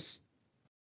Spectres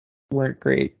weren't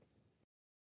great. I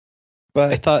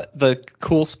But thought the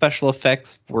cool special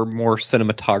effects were more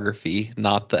cinematography,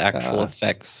 not the actual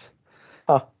effects.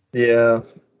 Yeah.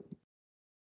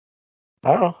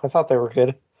 I don't know. I thought they were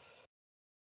good.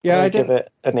 yeah, I'm I gonna give didn't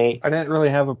it an 8. I didn't really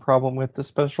have a problem with the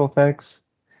special effects.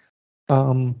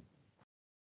 The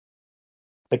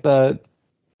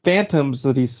phantoms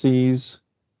that he sees,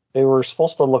 They were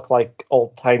supposed to look like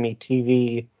old-timey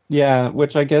TV. yeah,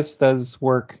 which I guess does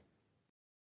work.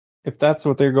 If that's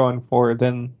what they're going for,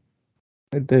 then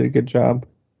it did a good job.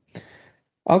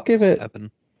 I'll give it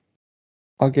 7.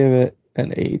 an I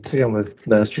 8. think I'm with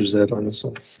Master Zed on this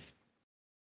one.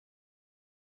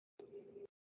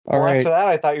 All Well, right. after that,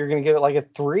 I thought you were going to give it like a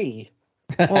 3.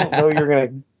 Well, No, you're going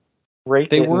to rate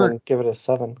They it and weren't- then give it a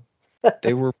 7.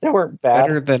 They were They weren't bad.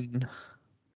 better than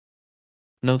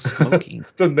No Smoking.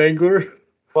 The Mangler.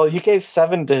 Well, you gave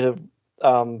 7 to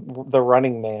The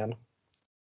Running Man.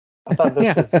 I thought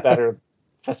this was better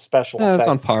for special That's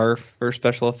on effects. par for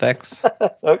special effects.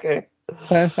 Okay.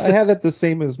 I had it the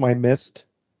same as my Mist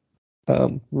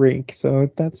rank, so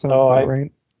that sounds Oh, about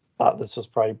right. Thought this was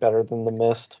probably better than The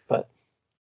Mist, but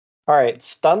all right,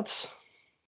 stunts.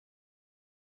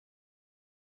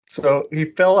 So he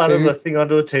fell out of the thing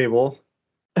onto a table.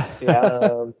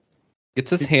 Yeah. Gets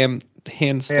his hand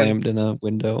slammed in a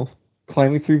window.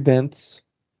 Climbing through vents.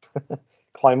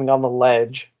 Climbing on the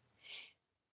ledge.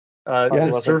 Probably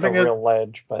Is wasn't a surfing real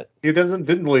ledge, but He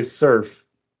didn't really surf.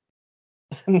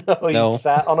 no, he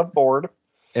sat on a board.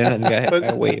 And then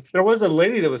got waved. There was a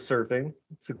lady that was surfing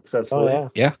successfully.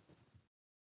 Oh yeah.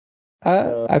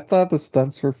 I thought the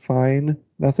stunts were fine.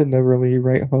 Nothing to really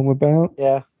write home about.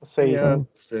 Yeah. Let's say Yeah,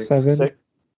 So, 6. 7.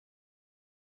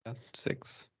 6.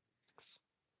 6.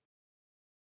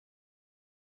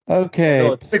 Okay.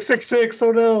 No, 666.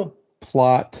 Oh no.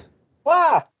 Plot.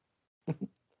 Ah!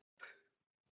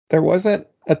 There wasn't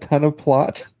a ton of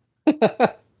plot.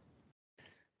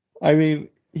 I mean,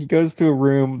 he goes to a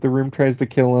room. The room tries to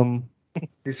kill him.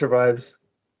 He survives.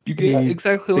 You He get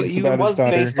exactly what thinks you about It his was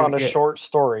daughter. based on a Yeah. short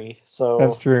story, so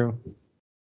That's true.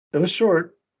 It was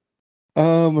short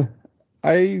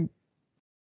I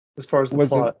as far as the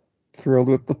wasn't plot. thrilled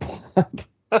with the plot.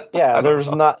 yeah, I don't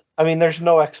there's know. not. I mean, there's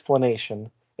no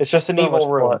explanation. It's just an Not much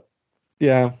evil room. plot.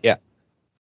 Yeah.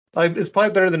 It's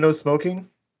probably better than No Smoking.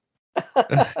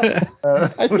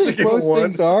 I Which think gave it most 1.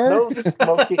 things are. No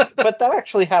smoking, but that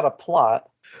actually had a plot.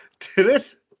 Did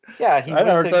it? Yeah, he I had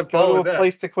a hard went to time go to following a that.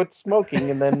 place to quit smoking,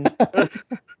 and then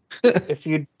if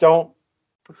you don't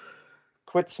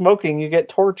quit smoking, you get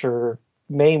tortured or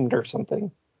maimed or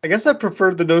something. I guess I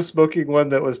preferred the No Smoking one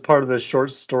that was part of the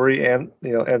short story and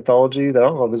anthology. That I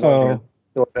don't know if this one here.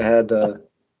 The one that had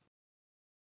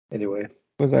anyway.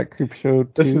 Was that Creep Show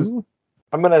 2? This is-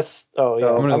 I'm gonna. Oh yeah,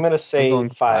 No, I'm gonna say going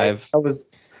 5. That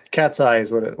was Cat's Eye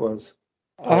is what it was.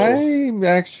 I'm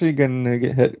actually gonna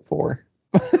get hit 4.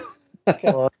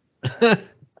 Well,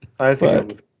 I think I'm But-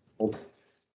 with old.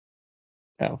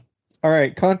 Oh. All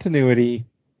right, continuity.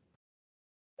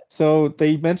 So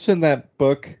they mentioned that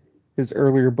book, his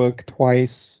earlier book,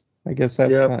 twice. I guess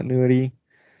that's Yep. continuity.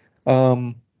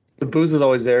 The booze is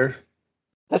always there.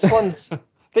 This one's.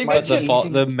 They Might But be the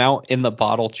easy. amount in the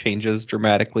bottle changes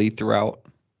dramatically throughout.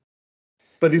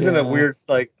 But he's in a Yeah. weird,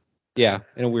 like, Yeah,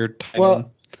 in a weird time.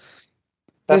 Well,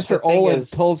 That's the Mr. thing Olin is-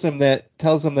 tells him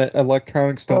that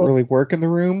electronics don't Well- really work in the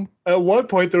room. at one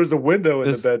point there was a window in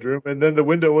Just- the bedroom, and then the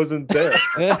window wasn't there.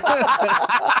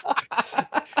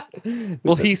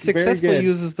 Well, he Very successfully good.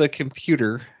 uses the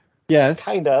computer. Yes,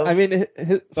 Kind of. I mean,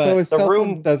 so his the cell room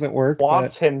phone doesn't work.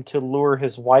 wants him to lure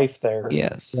his wife there.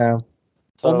 Yes. Yeah,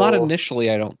 Well, not So- initially,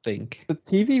 I don't think. the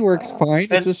TV works fine.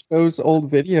 It And- just shows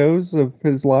old videos of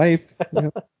his life. Yeah.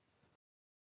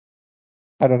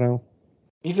 I don't know.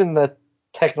 Even the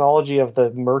technology of the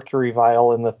mercury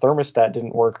vial and the thermostat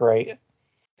didn't work right.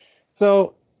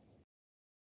 So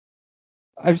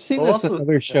I've seen Well, this in also-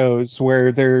 other shows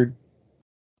where they're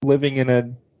living in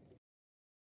a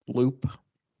Loop.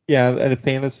 in a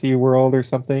fantasy world or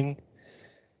something,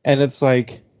 and it's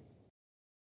like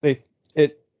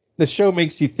the show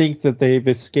makes you think that they've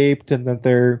escaped and that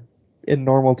they're in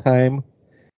normal time.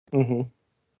 Hmm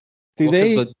Do Well, 'cause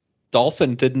they? the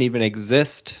dolphin didn't even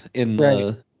exist in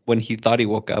the when he thought he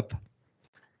woke up.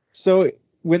 So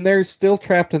when they're still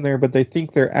trapped in there, but they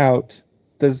think they're out,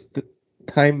 does the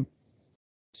time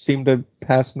seem to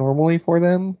pass normally for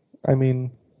them? I mean,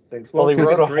 Thanks. Well, he it's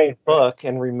wrote a dream, whole book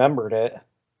and remembered it.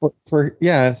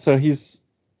 so he's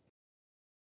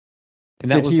And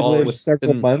that did was he all live several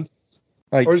within, months?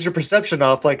 Like, Or is your perception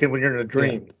off, like when you're in a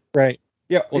dream? right?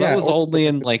 Yeah. Well, that was only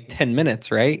in like 10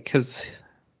 minutes, right? Because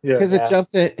Yeah. because Yeah. it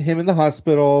jumped at him in the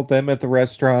hospital, them at the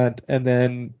restaurant, and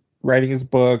then writing his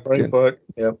book. Right and- book.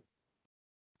 Yep.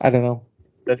 I don't know.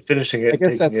 Then finishing it. I guess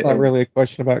taking that's it not in. really a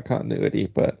question about continuity,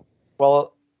 but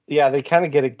Well, yeah, they kind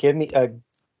of get a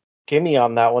gimme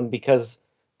on that one because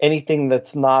anything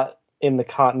that's not in the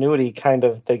continuity, kind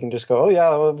of, they can just go, oh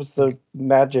yeah, that was the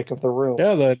magic of the room.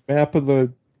 yeah, the map of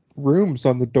the rooms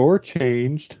on the door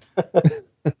changed.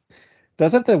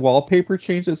 Doesn't the wallpaper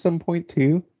change at some point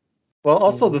too? Well,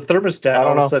 also the thermostat I don't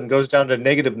all of know. a sudden goes down to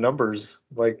negative numbers.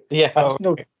 Like Yeah. there's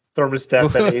no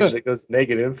thermostat that age that goes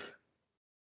negative.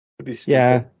 Would be stupid.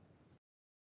 Yeah.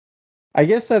 I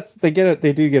guess they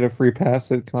do get a free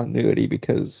pass at continuity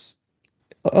because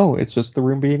it's just the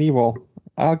room being evil.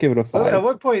 I'll give it a Oh, 5. at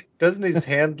what point doesn't his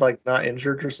hand like not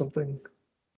injured or something?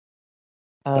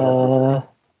 Uh,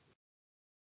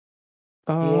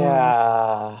 Um,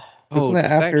 yeah. Isn't that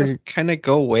did after- that just kind of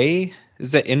go away?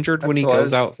 Is that injured when That's he what I goes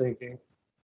was out? thinking.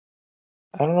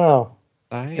 I don't know.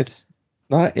 It's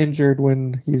not injured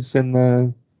when he's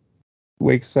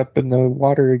wakes up in the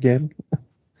water again.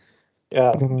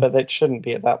 Yeah, I don't know. but it shouldn't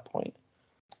be at that point.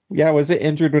 Yeah, was it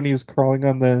injured when he was crawling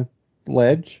on the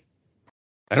ledge?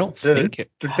 I don't Did think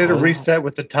it. Did it was. reset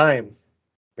with the time?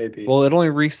 Maybe. Well, it only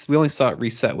we only saw it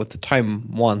reset with the time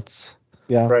once,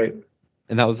 Yeah. right.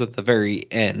 and that was at the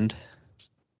very end.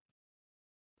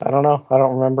 I don't know. I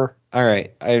don't remember. All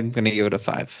right, I'm gonna give it a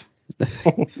 5.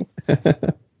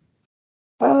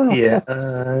 Yeah.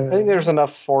 I think there's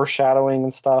enough foreshadowing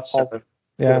and stuff. I'll give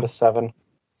Yeah. it a 7.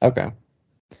 Okay.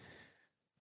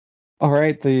 All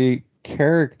right, the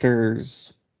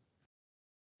characters.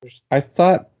 I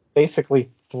thought, Basically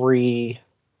 3.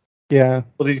 yeah.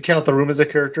 Well, did you count the room as a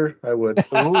character? I would.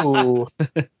 Ooh,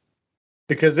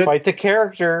 Because it quite the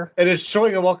character. and it's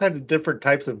showing them all kinds of different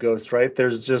types of ghosts, right?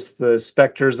 There's just the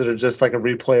specters that are just like a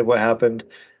replay of what happened.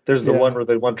 There's the Yeah. one where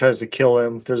the one tries to kill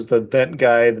him. There's the vent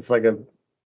guy that's like a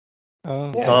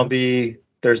Oh, Yeah. zombie.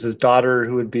 There's his daughter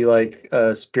who would be like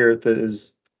a spirit that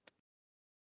is,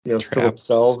 still Trapped.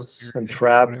 themselves and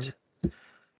trapped.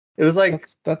 It was like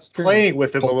That's true. playing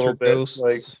with him a little bit, Polterghosts,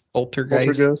 like poltergeist,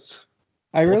 poltergeist.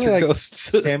 I really like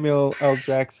polterghosts. Samuel L.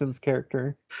 Jackson's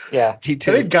character. Yeah, He I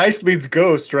too. think Geist means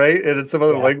ghost, right? And it's some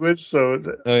other Yeah. language, so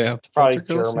Oh yeah, it's probably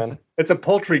polterghosts. German. it's a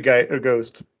poultry guy, a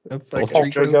ghost. It's like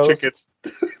Poultry just ghost. chickens.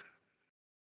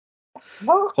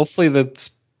 Hopefully the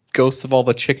ghosts of all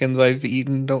the chickens I've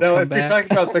eaten don't Now, come if back. you're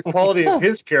talking about the quality of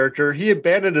his character, he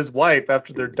abandoned his wife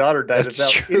after their daughter died That's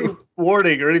without true. any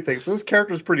warning or anything. So his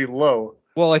character's pretty low.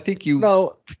 Well, I think you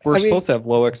No, were I mean- supposed to have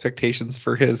low expectations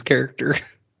for his character.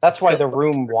 That's why the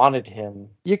room wanted him.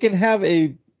 you can have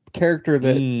a character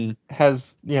that Mm.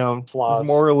 has, Flaws. is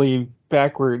morally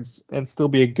backwards and still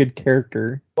be a good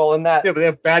character. Well, in that, Yeah, but they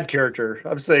have bad character.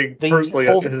 I'm saying The personally,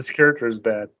 whole- his character is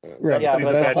bad. Right. yeah, he's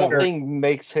but a the bad whole character. thing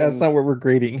makes him That's not what we're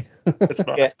grading. It's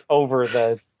not. get over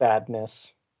the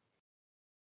badness.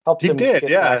 Helps He him did, get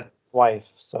yeah. back his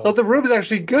wife. So So the room is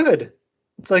actually good.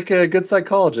 It's like a good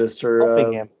psychologist or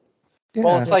helping him.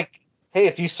 Well, Yeah. it's like, hey,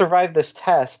 if you survive this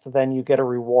test, then you get a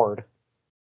reward.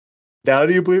 Now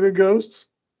do you believe in ghosts?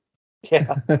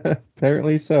 Yeah,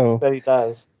 Apparently so. that he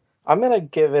does. I'm gonna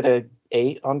give it a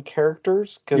 8 on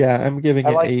characters because Yeah, I'm giving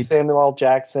I it liked 8. Samuel L.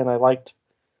 Jackson. I liked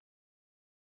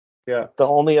Yeah. The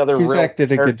only other real Cusack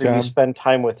did a good character you job. spend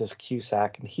time with is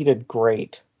Cusack, and he did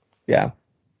great. Yeah.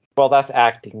 Well, that's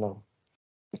acting, though.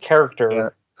 The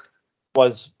character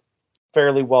was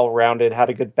fairly well-rounded, had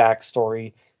a good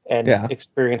backstory, and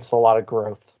experienced a lot of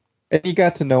growth. And you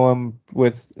got to know him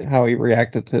with how he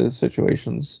reacted to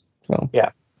situations. So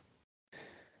yeah.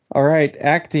 All right,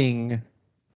 acting.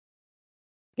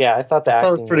 Yeah, I thought the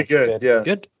acting was pretty good. Yeah,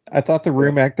 good. I thought the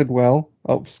room acted well.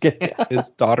 Oh, just kidding. His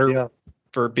daughter,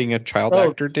 for being a child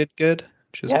actor, did good.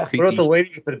 Which is creepy. What about the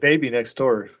lady with the baby next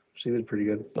door? She did pretty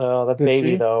good. Oh, the Did baby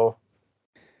she? though.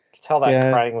 You could tell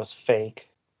that crying was fake.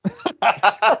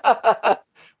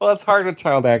 Well, it's hard with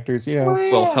child actors, you know.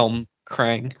 Wilhelm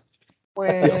crying.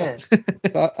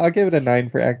 I'll give it a 9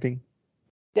 for acting.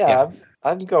 Yeah,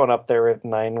 I'm going up there at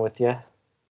 9 with you.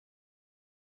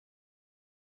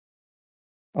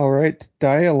 All right,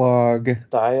 dialogue.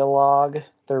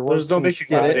 There was no some making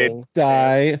crying.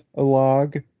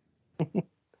 Dialogue.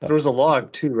 There was a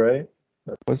log too, right?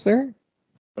 Was there?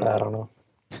 I don't know.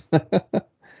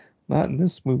 Not in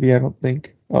this movie, I don't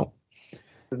think. Oh,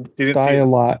 Didn't die see a it.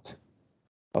 lot.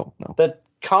 Oh no, The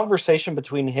conversation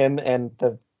between him and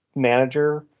the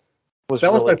manager was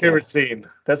That was really my favorite good. scene.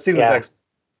 That scene was Yeah. excellent.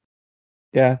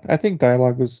 yeah, I think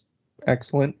dialogue was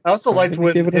excellent. I also I'm liked gonna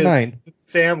when give it a 9.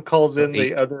 Sam calls in Eight.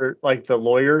 the other, like the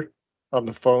lawyer on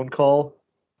the phone call.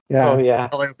 Yeah. Oh yeah.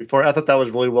 Before, I thought that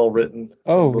was really well written.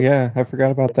 Oh yeah, I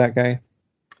forgot about that guy.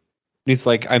 He's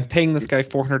like, I'm paying this guy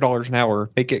 $400 an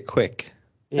hour. Make it quick.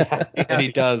 Yeah. And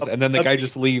he does. And then the guy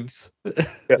just leaves.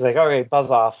 He's like, okay, buzz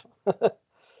off.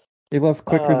 He left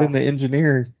quicker than the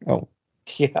engineer. Oh,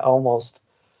 Yeah, almost.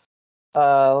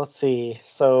 Let's see.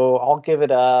 So I'll give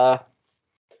it a.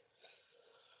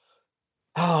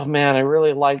 Oh man, I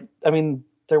really like. I mean,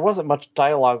 there wasn't much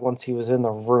dialogue once he was in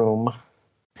the room.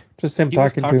 just him He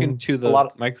was talking talking to to A lot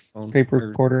the of- microphone. paper or-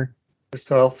 recorder.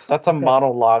 Himself. That's a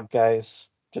monologue, guys.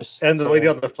 Just And the lady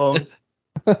on the phone.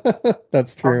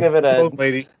 That's I'll true. give it a Phone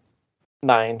lady.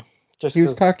 9. Just He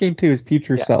was 'cause- talking to his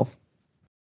future Yeah. self.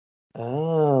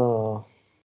 Oh.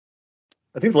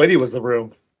 I think the lady was the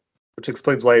room, which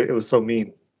explains why it was so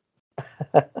mean.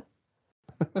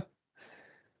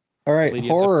 All right, lady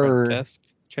at the front horror. desk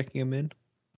checking him in.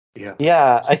 Yeah.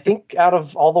 Yeah, I think out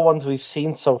of all the ones we've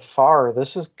seen so far,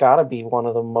 this has got to be one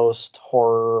of the most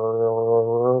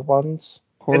horror ones.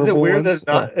 Is it Horrible weird ones?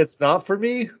 that it's not for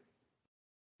me?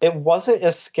 It wasn't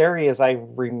as scary as I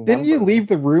remember. Didn't you leave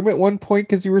the room at one point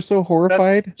because you were so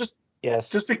horrified? That's Yes.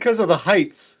 just because of the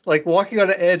heights, like walking on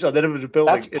an edge on the end of a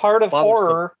building. That's part of bothersome.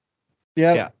 horror.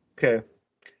 Yeah. Yeah. Okay,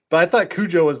 but I thought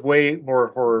Cujo was way more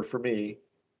horror for me.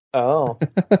 Oh.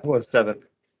 It was 7,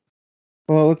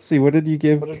 Well, let's see. What did you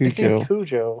give What did you Cujo? give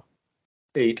Cujo?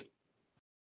 8.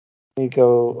 You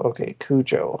go, okay,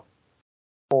 Cujo.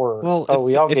 Horror. Well,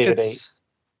 we all gave it 8.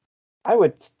 I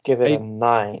would give it a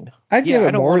 9. I'd Yeah, give I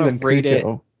it don't more wanna than rate it.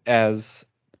 Cujo. as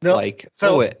No, like,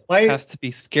 so it my- has to be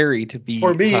scary to be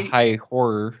For me- a high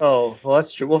horror. Oh, well,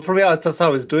 that's true. Well, for me, that's how I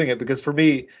was doing it, because for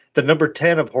me, the number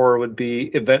 10 of horror would be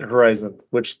Event Horizon,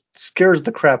 which scares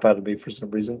the crap out of me for some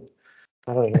reason.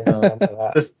 I don't even remember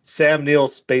that. This Sam Neill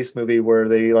space movie where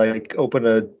they like open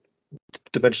a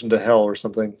dimension to hell or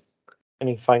something. And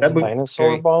he finds That movie- dinosaur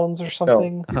Scary. bones or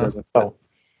something. He doesn't. Oh.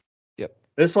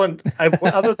 This one,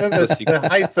 other than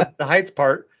the heights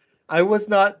part, I was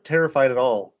not terrified at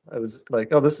all. I was like,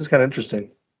 oh, this is kind of interesting.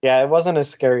 Yeah, it wasn't as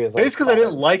scary as Maybe it's because I thought.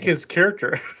 didn't like his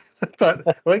character. I thought,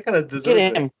 well, he kind of deserves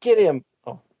it. Get him.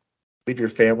 Oh. Leave your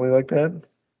family like that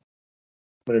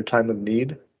in a time of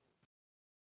need.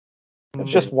 It's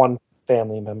just one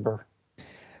family member.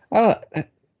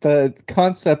 The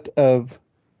concept of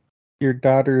your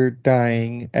daughter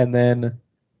dying and then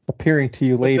appearing to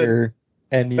you later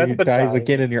and you but dies dying.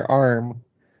 again in your arm.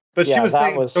 But she Yeah, was that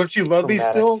saying, was don't you love me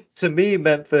traumatic. still? To me,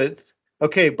 meant that,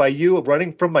 okay, by you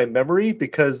running from my memory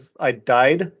because I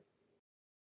died,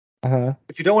 Uh-huh.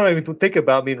 if you don't want to even think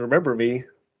about me and remember me,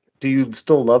 do you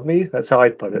still love me? That's how I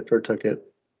put it or took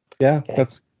it. Yeah, Okay.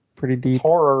 that's pretty It's deep.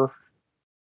 horror.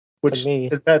 Which me.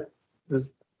 is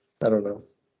I don't know.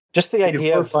 Just the You're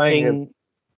idea of horrifying being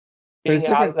There's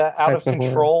out different of types of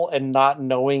control and not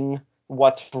knowing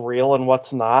what's real and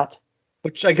what's not.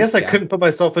 Which I guess I Yeah. couldn't put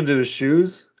myself into his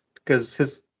shoes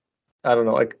because I don't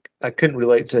know, I couldn't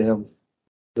relate to him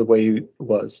the way he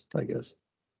was, I guess.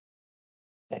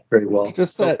 Very well. It's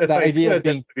just So that if the I idea could, of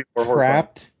then being it'd be more horrifying.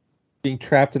 being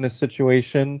trapped in a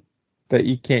situation that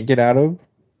you can't get out of.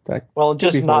 That Well, could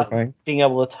just be not horrifying. being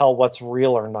able to tell what's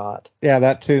real or not. Yeah,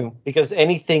 that too. Because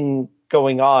anything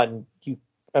going on,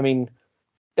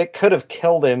 it could have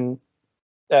killed him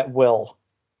at will.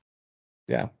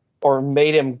 Yeah. Or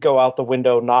made him go out the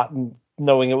window, not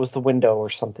knowing it was the window or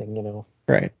something, you know.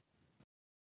 Right.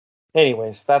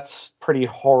 Anyways, that's pretty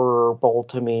horrible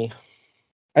to me.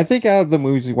 I think out of the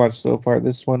movies we watched so far,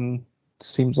 this one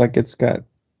seems like it's got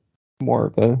more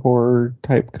of the horror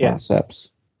type Yeah. concepts.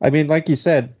 I mean, like you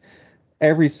said,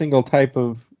 every single type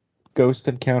of ghost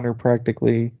encounter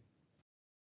practically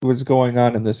was going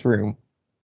on in this room.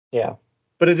 Yeah.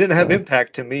 But it didn't have Yeah.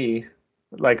 impact to me,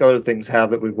 like other things have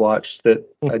that we've watched that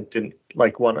I didn't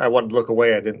like. I wanted to look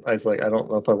away. I was like, I don't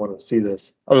know if I want to see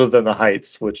this, other than the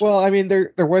heights. Which Well, is, I mean,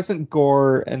 there wasn't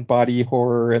gore and body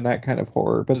horror and that kind of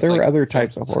horror, but It's there were like other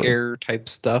types jump of horror. scare type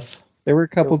stuff. There were a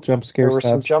couple jump scare There were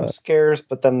some stuff, jump but- scares,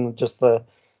 but then just the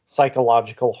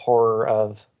psychological horror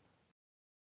of,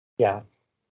 yeah.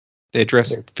 They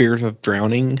address There- fears of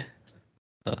drowning,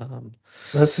 that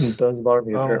doesn't bother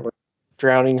me Oh. apparently.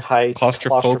 Drowning, heights,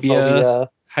 Claustrophobia.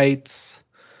 heights.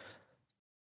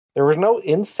 There were no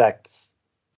insects,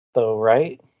 though,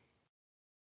 right?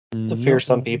 It's a fear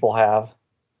some No. people have.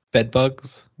 Bed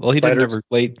bugs. Well, he didn't Spiders.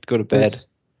 ever go to bed.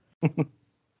 There's-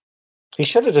 He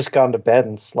should have just gone to bed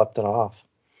and slept it off.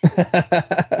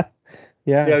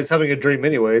 yeah. Yeah, he's having a dream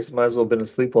anyways. Might as well have been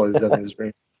asleep while he's having his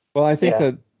dream. Well, I think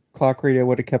Yeah. the clock radio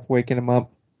would have kept waking him up.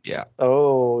 Yeah.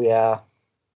 Oh, yeah.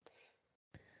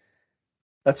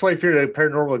 That's why if you're a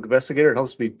paranormal investigator, it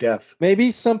helps to be deaf.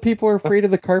 Maybe some people are afraid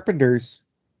of the Carpenters,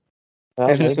 Well,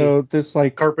 and maybe. so this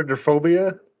like Carpenter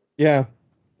phobia. yeah.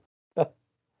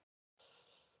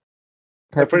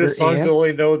 I'm afraid of Carpenter songs you ants?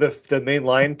 only know the main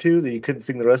line to, that you couldn't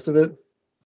sing the rest of it.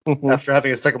 Mhm. After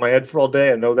having it stuck in my head for all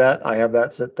day, I know that. I have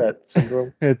that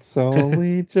syndrome. It's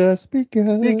only just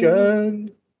begun.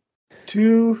 Begun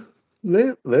to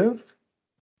live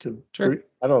to Sure. breathe.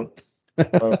 I don't.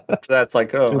 That's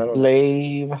like, oh, I To don't know.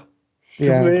 blave. To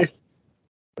Yeah. live.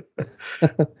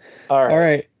 All right. All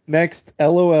right. Next,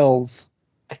 LOLs.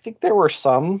 I think there were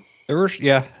some. There were,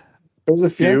 yeah. There was a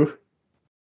few.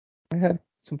 I had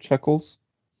some chuckles.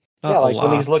 Not Yeah, a like when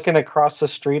lot. he's looking across the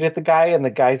street at the guy and the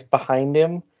guy's behind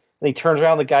him, and he turns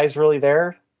around, the guy's really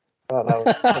there. I thought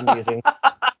that was amusing.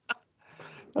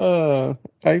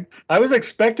 I was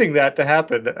expecting that to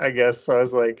happen, I guess. So I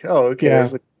was like, oh, okay. Yeah.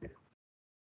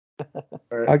 All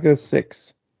right. I'll go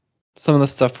 6. Some of the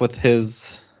stuff with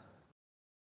his.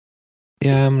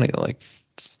 Yeah, I'm gonna go like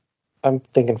I'm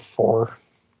thinking 4.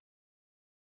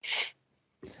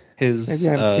 his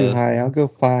Maybe I'm too high. I'll go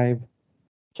 5.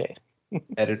 Okay.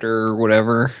 editor or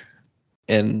whatever,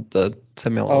 and the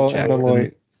Samuel L. Oh, and Jackson the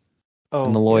lawyer. Oh,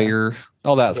 and the lawyer.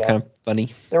 All that was Yeah. kind of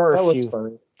funny. There were That a was few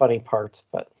funny. funny parts,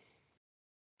 but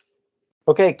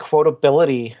okay,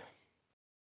 quotability.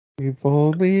 We've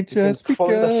only just quote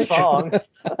the begun. song.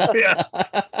 Yeah.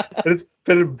 That's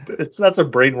a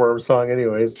brainworm song,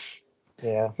 anyways.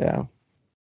 Yeah. Yeah.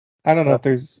 I don't know if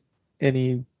there's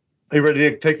any. Are you ready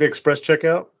to take the express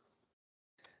checkout?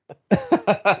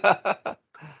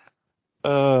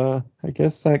 I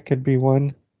guess that could be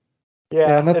one. Yeah,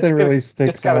 Yeah, nothing really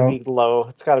sticks It's gotta out. be low.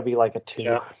 It's gotta be like a 2.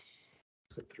 Yeah.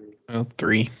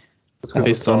 3 Just 'cause of the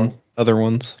based on song. other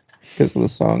ones. Because of the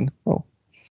song. Oh,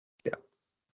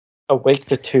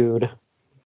 Awake-titude.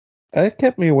 it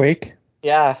kept me awake.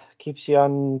 Yeah, keeps you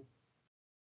on.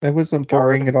 It wasn't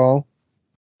boring at all.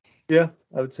 Yeah,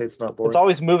 I would say it's not boring. It's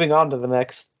always moving on to the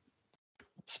next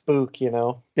spook, you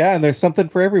know. Yeah, and there's something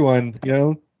for everyone. You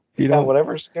know, if you Yeah, don't,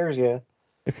 whatever scares you.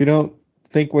 if you don't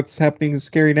think what's happening is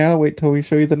scary now, wait till we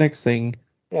show you the next thing.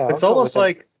 Yeah, It's I'll go almost with a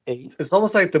like- 8. It's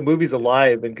almost like the movie's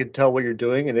alive and can tell what you're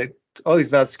doing, and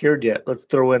he's not scared yet. Let's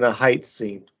throw in a height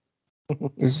scene.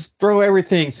 Just throw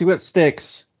everything, see what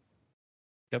sticks.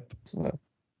 Yep. So,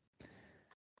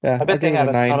 yeah, I I'll bet they give it had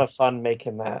a 9. ton of fun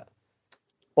making that.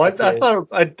 Well, I Okay. thought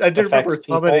I did remember Affects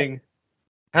people. commenting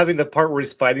having the part where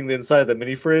he's fighting the inside of the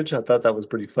mini fridge. I thought that was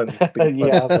pretty funny.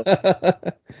 Yeah.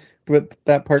 But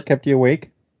that part kept you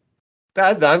awake.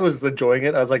 I was enjoying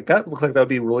it. I was like, that looked like that would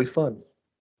be really fun.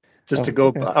 Just to Oh, go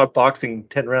okay. outboxing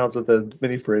 10 rounds with a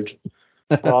mini fridge.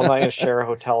 Well, I'm not going to share a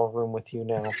hotel room with you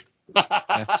now.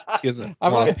 He doesn't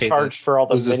I'm want gonna to pay Charged for all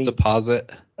the lose his mini.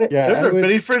 deposit. Yeah, There's I a would-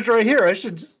 mini fridge right here. I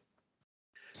should just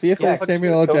See if Yeah, there's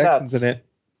Samuel L. go Jackson's nuts. in it.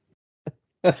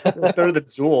 better than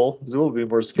Zool. Zool would be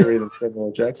more scary than Samuel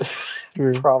L. Jackson.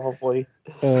 True. Probably.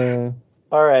 Uh,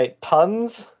 All right,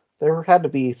 puns. There had to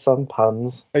be some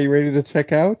puns. are you ready to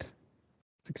check out?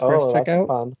 Express Oh, that's checkout?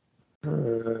 fun.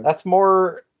 Uh, That's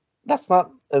more. That's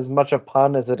not as much a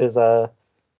pun as it is a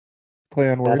Play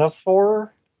on words.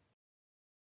 metaphor.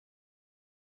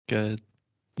 Good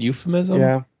euphemism.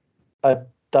 Yeah. A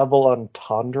double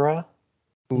entendre.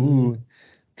 Ooh.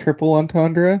 Triple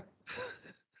entendre.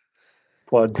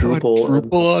 quadruple.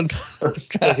 Quadruple on.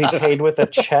 Is he paid with a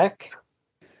check?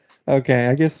 Okay,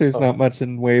 I guess there's Oh. not much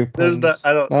in way of There's puns.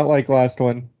 I don't. Not like last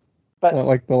one. But Not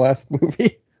like the last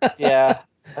movie. yeah,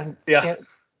 I Yeah. can't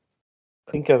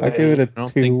think of I'll give it a. a I don't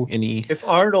 2. think any. If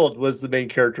Arnold was the main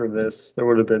character in this, there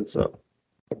would have been some.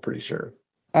 I'm pretty sure.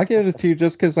 I'll give it a 2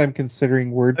 just because I'm considering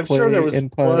I'm sure there wordplay was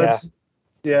and one. puns.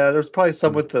 Yeah, there's probably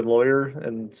some with the lawyer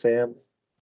and Sam.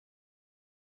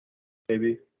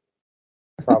 Maybe.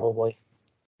 Probably.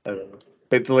 I don't know.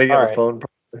 Like the lady All on the right. phone.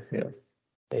 Probably. Yeah.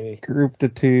 Maybe.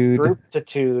 Groupitude.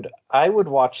 Groupitude. I would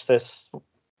watch this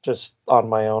just on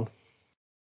my own.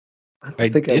 I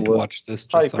think I did would. watch this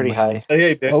Probably just on pretty my own. high. Oh, yeah,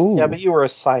 you did. Oh, Yeah, but you were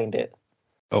assigned it.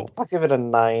 Oh, I'll give it a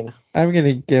 9. I'm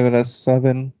gonna give it a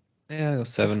 7. yeah, it was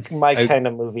 7. It's my I kind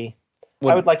of movie. I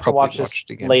would would like to probably watch this watch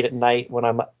it again. late at night when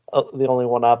I'm the only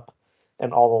one up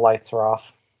and all the lights are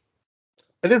off.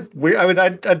 It is weird. I mean,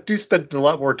 I do spend a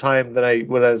lot more time than I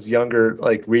when I was younger,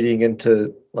 like reading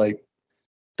into like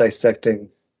dissecting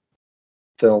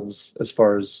films. As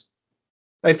far as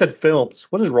I said, films.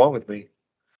 What is wrong with me?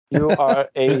 You are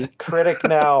a critic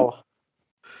now.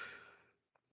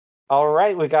 All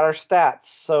right, we got our stats.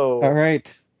 So All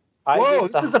right. I Whoa,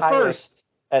 gave this the is the highest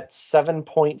at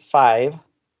 7.5.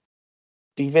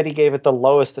 DVD gave it the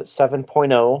lowest at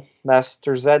 7.0.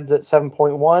 Master Zed's at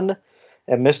 7.1.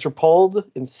 And Mr. Pulled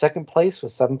in second place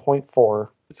with 7.4.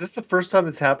 Is this the first time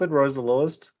it's happened where I was the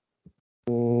lowest?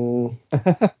 Mm,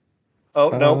 Oh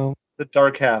no, Um, The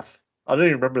Dark Half. I don't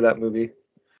even remember that movie.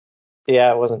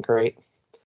 yeah, it wasn't great.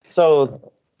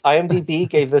 So IMDb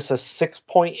gave this a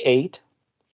 6.8.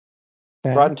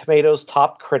 okay. Rotten Tomatoes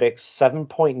top critics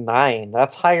 7.9.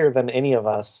 That's higher than any of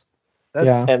us. That's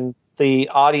Yeah. And the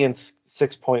audience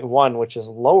 6.1, which is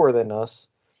lower than us.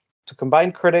 So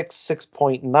combined critics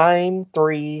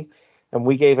 6.93, and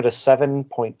we gave it a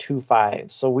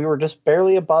 7.25. So we were just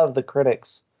barely above the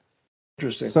critics.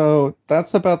 interesting. So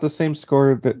that's about the same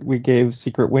score that we gave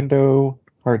Secret Window,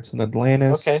 Hearts in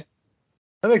Atlantis. Okay.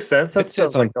 That makes sense. That It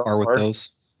sounds sits on like par with par. those.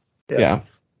 Yeah.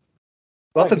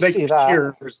 We'll I have to can make see that.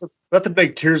 tiers. We'll have to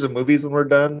make tiers of movies when we're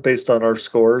done based on our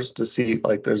scores to see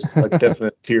like there's like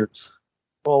definite tiers.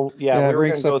 Well, yeah, Yeah, it we were going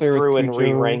ranks to go up there with through and Cujo.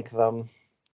 re-rank them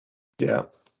Yeah.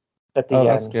 at the Oh, end.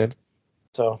 that's good.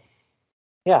 So,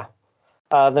 yeah.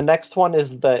 The next one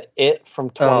is the It from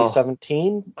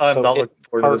 2017. I'm so not It looking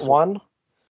forward to Part this one. 1.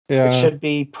 Yeah. It should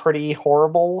be pretty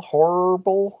horrible.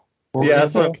 Yeah,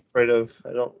 that's what I'm Horrible. afraid of.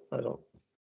 I don't.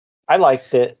 I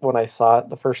liked it when I saw it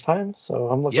the first time, so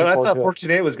I'm looking Yeah, I forward thought to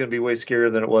it. 14A was going to be way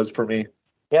scarier than it was for me.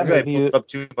 Yeah, Maybe I maybe built it up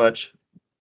too much.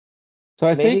 So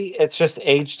I maybe think it's just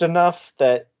aged enough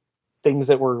that things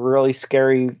that were really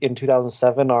scary in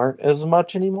 2007 aren't as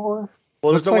much anymore.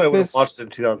 Well, there's Looks no like way I would have this- watched it in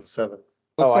 2007.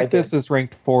 looks I like this did. is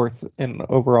ranked 4th in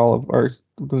overall of our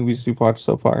movies we've watched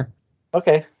so far.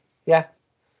 Okay, yeah,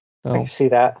 I So can see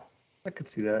that. I could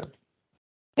see that.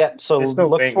 Yeah, so It's no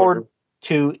look Vanguard. forward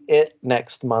to It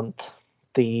next month,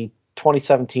 the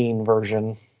 2017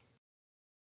 version,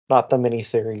 not the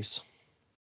miniseries.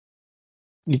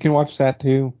 you can watch that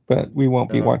too, but we won't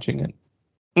be No. watching it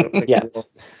I don't think Yeah. we will.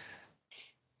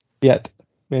 yet.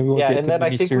 Maybe we'll Yeah, get and to then I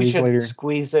think we miniseries should later.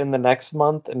 squeeze in the next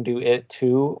month and do It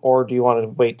too, or do you want to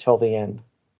wait till the end?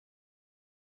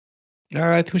 All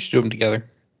right, I think we should do them together.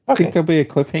 I think Okay, there'll be a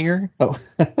cliffhanger. Oh,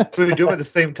 Should we do them at the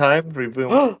same time? Or we do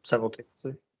them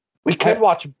simultaneously? we could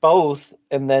watch both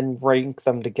and then rank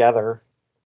them together.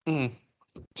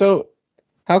 so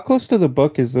how close to the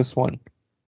book is this one?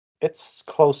 It's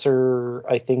closer,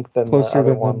 I think, than the Closer other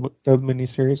than one, the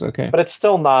miniseries? Okay. but it's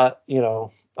still not,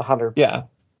 100. Yeah.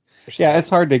 Yeah, it's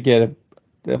hard to get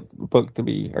a book to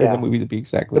be, or Yeah. the movie to be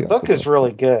exactly The like book is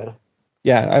really good.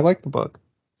 Yeah, I like the book.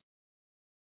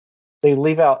 They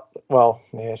leave out. Well,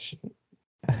 maybe I shouldn't.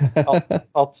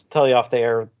 I'll tell you off the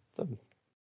air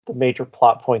the major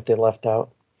plot point they left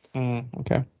out.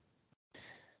 Okay.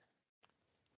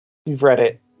 You've read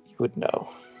it, you would know.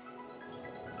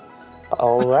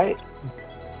 All right.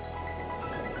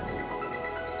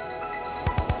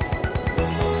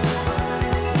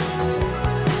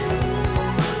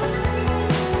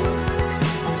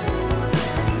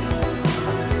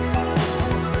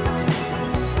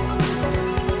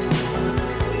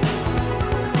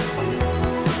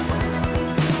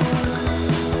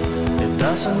 It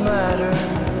doesn't matter.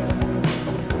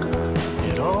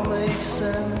 It all makes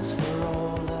sense for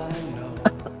all I know.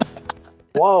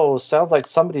 Whoa, sounds like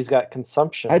somebody's got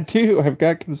consumption. I do. I've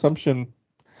got consumption.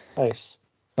 Nice.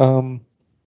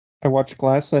 I watched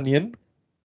Glass Onion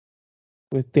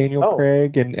with Daniel Oh.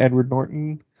 Craig and Edward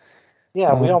Norton,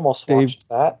 Yeah, we almost Dave- watched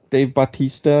that. Dave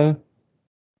Bautista.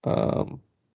 Who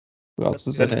else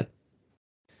is in it?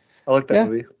 I like that Yeah.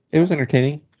 movie. It was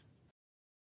entertaining.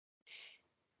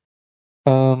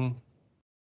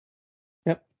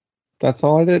 That's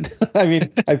all I did. I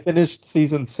mean, I finished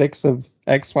season 6 of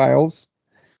X-Files.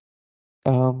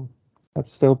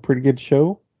 That's still a pretty good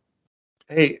show.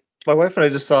 Hey, my wife and I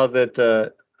just saw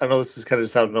that. I know this is kind of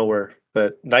just out of nowhere,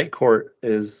 but Night Court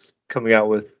is coming out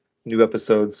with new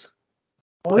episodes.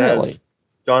 Oh, That really? has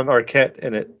John Arquette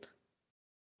in it.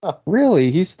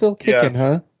 Really? He's still kicking,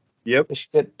 huh? Yep. They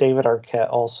should get David Arquette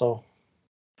also.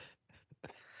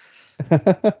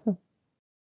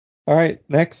 All right,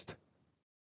 next.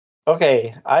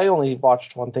 Okay, I only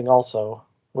watched one thing also,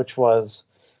 which was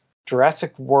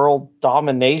Jurassic World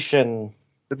Domination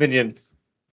Dominion.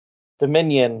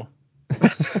 Dominion.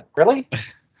 Really?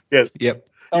 Yes. Yep.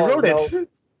 You Oh, wrote no. it.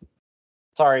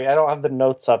 Sorry, I don't have the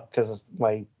notes up because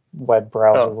my web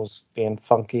browser Oh. was being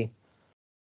funky.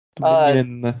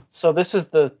 Dominion. So this is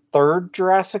the third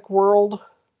Jurassic World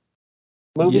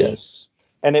movie, Yes.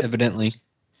 and it Evidently.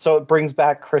 brings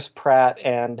back Chris Pratt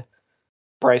and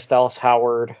Bryce Dallas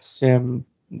Howard. Sam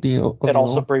Neill. It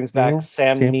also brings back Neill?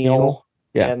 Sam Neill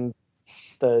Yeah. and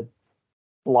the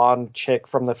blonde chick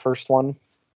from the first one.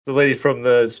 The lady from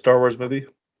the Star Wars movie.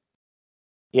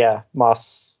 Yeah,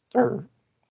 Moss or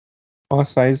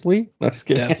Moss Eisley? No, just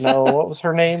kidding. Def. no, what was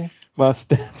her name? Moss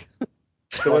Def.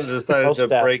 The one that decided Most to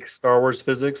Def. break Star Wars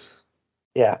physics.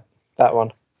 Yeah, that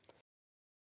one.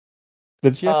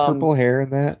 Did she have Um, purple hair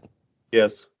in that?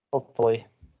 Yes. Hopefully,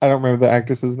 I don't remember the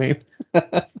actress's name.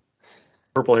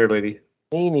 Purple hair lady.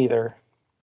 me neither.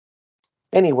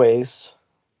 Anyways,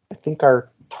 I think our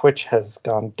Twitch has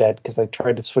gone dead because I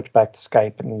tried to switch back to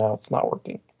Skype and now it's not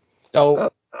working. Oh,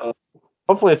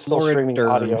 Hopefully, it's still Laura streaming Dern.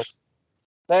 audio.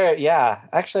 There, yeah.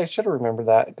 Actually, I should have remembered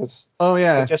that because oh I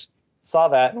yeah. just saw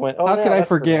that and went, "Oh, How yeah, could I that's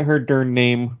her forget name." her darn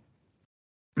name?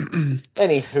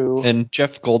 Anywho, And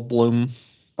Jeff Goldblum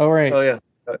Oh right, Oh yeah.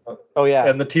 oh yeah.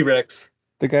 And the T-Rex.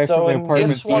 the guy So from the in and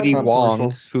apartments. this one- Edie Wong,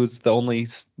 commercials. who's the only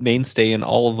mainstay in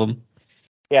all of them.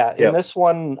 Yeah, in Yep. this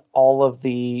one, all of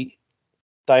the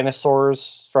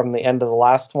dinosaurs from the end of the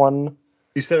last one,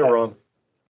 You said it wrong.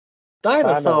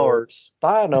 Dinosaurs.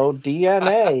 dino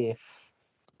DNA.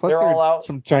 Plus, they're there all are out.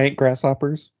 some giant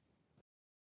grasshoppers.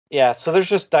 Yeah, so there's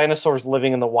just dinosaurs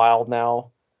living in the wild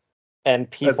now, and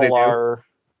As they people do. are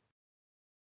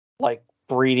like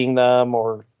breeding them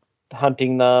or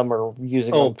hunting them or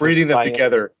using Oh, them for breeding them science.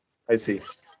 together. I see.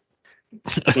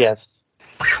 Yes.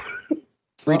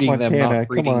 It's not Breeding them, Montana. not Come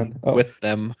breeding on. Oh, with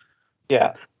them.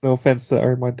 Yeah. no offense to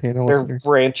our Montana They're listeners.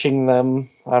 ranching them.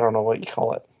 I don't know what you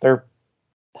call it.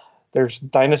 There's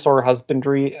dinosaur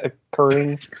husbandry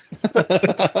occurring.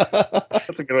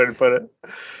 That's a good way to put it.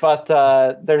 But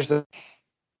there's this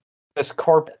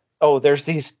there's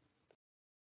these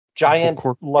giant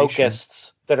corporation.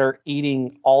 locusts that are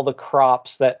eating all the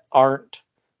crops that aren't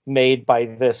made by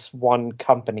this one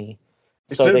company.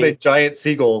 They So should have they made giant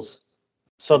seagulls.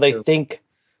 think,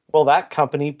 well, that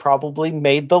company probably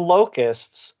made the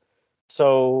locusts.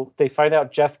 So they find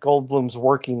out Jeff Goldblum's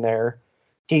working there.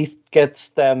 He gets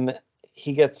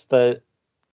the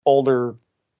older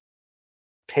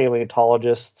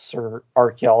paleontologists or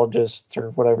archaeologists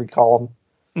or whatever you call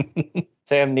them,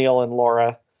 Sam Neill and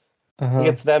Laura. He Uh-huh.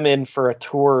 gets them in for a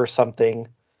tour or something,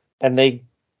 and they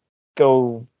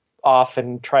go off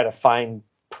and try to find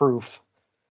proof.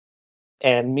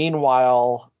 And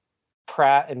meanwhile,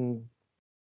 Pratt and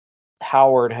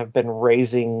Howard have been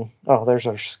raising. Oh, there's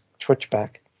our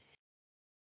switchback.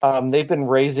 They've been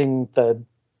raising the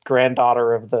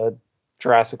granddaughter of the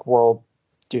Jurassic World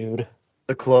dude.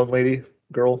 The clone lady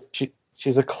girl.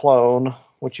 She's a clone,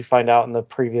 which you find out in the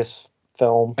previous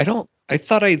film. I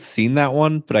thought I'd seen that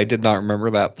one, but I did not remember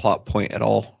that plot point at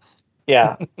all.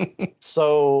 Yeah.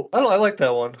 So, I like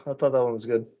that one. I thought that one was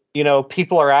good.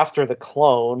 people are after the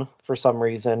clone for some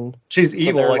reason, She's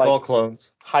evil they're like like- all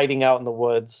clones. hiding out in the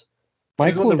woods.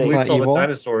 She's the one Michael that is released not all the evil.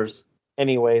 dinosaurs.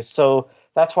 Anyways, so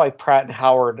that's why Pratt and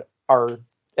Howard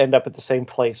end up at the same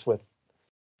place with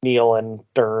Neil and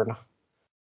Dern.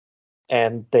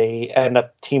 And they end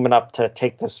up teaming up to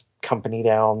take this company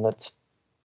down that's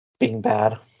being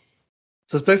bad.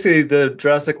 So it's basically the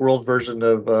Jurassic World version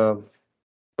of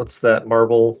what's that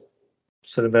Marvel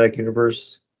Cinematic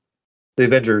Universe? The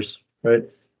Avengers, right?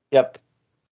 Yep.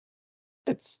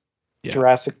 It's Yeah.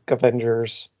 Jurassic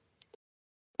Avengers.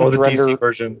 Or the DC Render-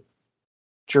 version.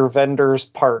 Jurvender's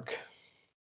Park.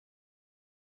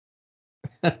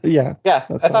 Yeah, Yeah,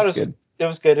 that I thought sounds good. it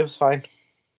was good. It was fine.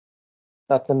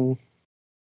 Nothing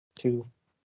too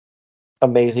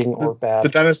amazing or bad. The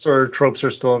dinosaur tropes are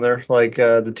still in there. Like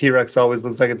the T-Rex always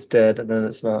looks like it's dead, and then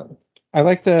it's not. I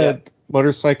like the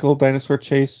motorcycle dinosaur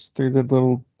chase through the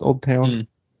little old town. Mm.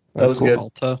 That was good.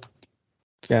 Alta.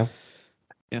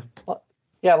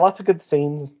 Yeah, lots of good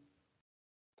scenes.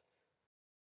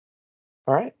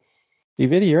 All right.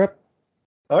 DVD, you're up.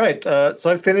 All right. So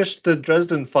I finished the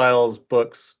Dresden Files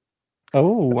books.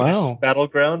 Oh, I finished wow.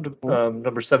 Battleground,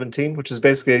 number 17, which is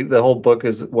basically the whole book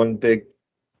is one big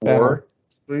war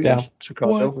basically, Yeah. in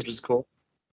Chicago, What? which is cool.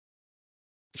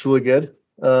 It's really good.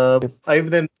 I even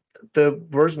then the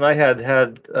version I had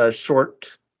a short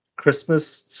Christmas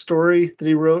story that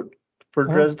he wrote for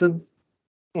Oh. Dresden.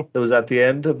 That was at the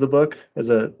end of the book as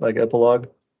a like epilogue.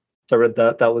 So I read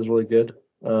that. That was really good.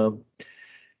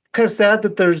 Kind of sad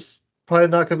that there's probably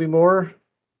not going to be more.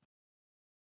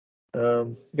 I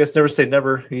guess never say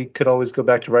never. He could always go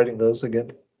back to writing those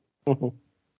again. Mhm.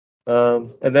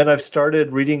 And then I've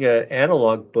started reading an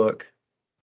analog book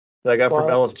that I got from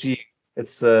What? LFG.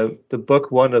 It's the book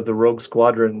one of the Rogue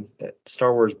Squadron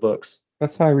Star Wars books.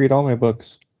 That's how I read all my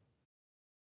books.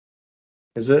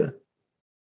 Is it?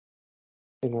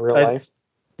 In real life.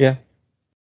 Yeah.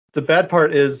 The bad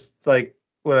part is like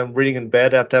when I'm reading in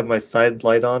bed, I have to have my side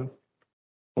light on,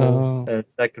 Oh. and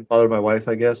that could bother my wife,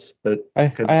 I guess. But I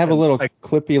have a little I-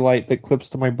 clippy light that clips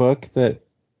to my book that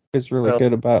is really Oh.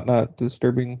 good about not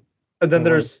disturbing. and then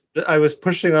my I was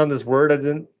pushing on this word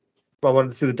I wanted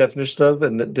to see the definition of,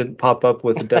 and it didn't pop up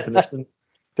with the definition.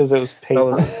 Because it was That paper.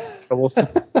 was almost.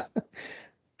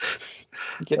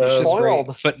 Get Uh, It's just spoiled.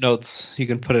 great footnotes. You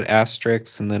can put an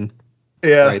asterisk and then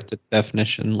Yeah, write the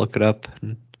definition, look it up,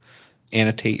 and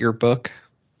annotate your book.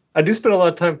 I do spend a lot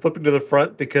of time flipping to the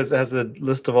front because it has a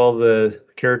list of all the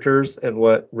characters and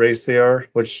what race they are.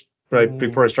 Which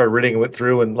before I started reading, I went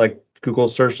through and like Google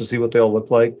search to see what they all look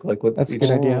like what That's a each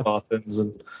good idea. Bothans,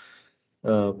 and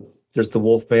there's the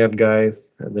Wolfman guy,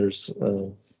 and there's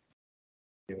the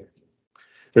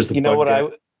You know bug guy.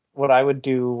 what I would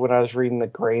do when I was reading the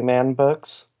Gray Man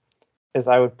books is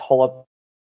I would pull up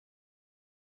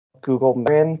Google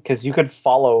because you could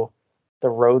follow the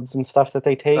roads and stuff that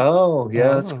they take, Oh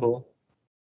yeah, that's Oh. cool.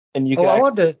 and you Oh, I can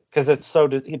wanted to. because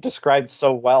it describes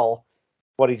so well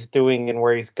what he's doing and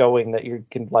where he's going that you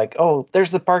can like, oh, there's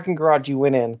the parking garage you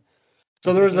went in.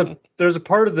 So there's a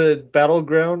part of the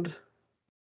Battleground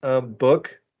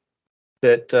book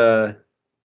that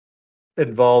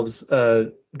involves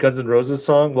Guns N' Roses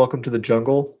song "Welcome to the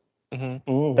Jungle,"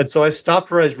 Mm. and so I stopped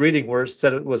where I was reading, where it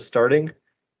said it was starting,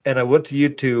 and I went to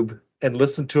YouTube and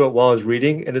listened to it while I was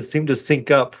reading, and it seemed to sync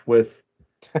up with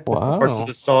parts Wow. of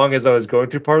the song as I was going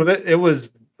through part of it. It was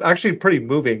actually pretty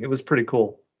moving. It was pretty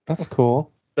cool. That's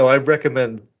cool. So I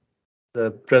recommend the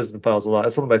Dresden Files a lot.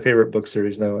 It's one of my favorite book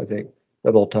series now, I think,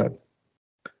 of all time.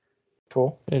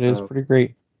 Cool. It is pretty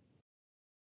great.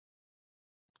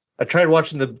 I tried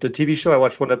watching the TV show. I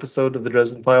watched one episode of the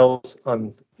Dresden Files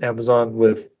on Amazon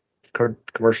with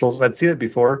commercials. I'd seen it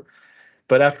before,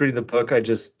 but after reading the book, I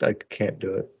can't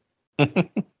do it.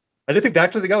 I did think the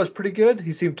actor the guy was pretty good.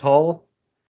 He seemed tall.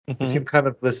 He seemed kind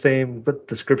of the same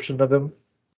description of him,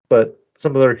 but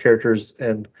some of the other characters,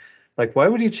 and like, why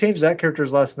would he change that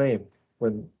character's last name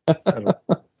when I don't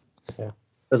know. Yeah.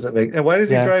 Doesn't make, and why does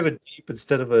he Yeah. drive a Jeep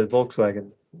instead of a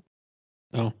Volkswagen?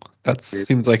 Oh, that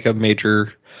seems like a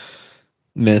major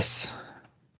miss.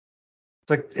 It's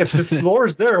like, if this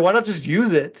lore's there, why not just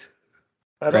use it?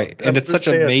 Right. And it's such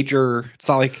a major, it's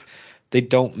not like they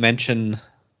don't mention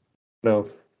no.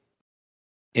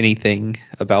 anything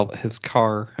about his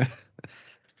car.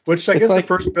 Which I It's guess like the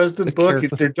first Dresden the book,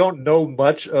 character. they don't know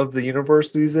much of the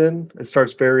universe he's in. It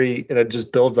starts and it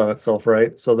just builds on itself,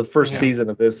 right? So the first Yeah. season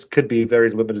of this could be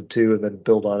very limited too, and then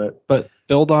build on it. But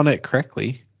build on it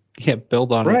correctly. Yeah,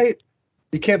 build on it. Right.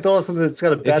 You can't build on something that's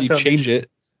got a bad If you foundation. change it,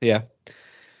 yeah.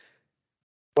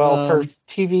 Well, for Um,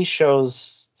 TV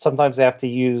shows, sometimes they have to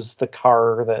use the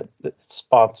car that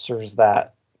sponsors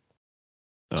that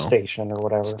Oh, station or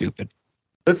whatever. stupid.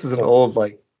 This is an old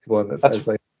one that That's- has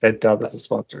like, I doubt that's a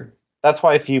sponsor. That's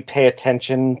why if you pay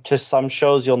attention to some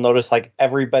shows, you'll notice like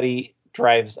everybody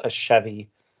drives a Chevy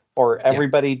or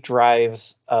everybody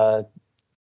drives a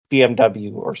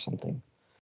BMW or something.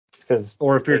 Because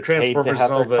Or if you're they paid to Transformers have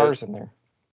and all their the cars in there.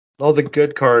 all the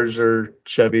good cars are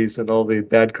Chevys and all the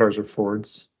bad cars are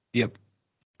Fords. Yep.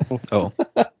 Oh,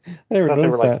 I never I thought they were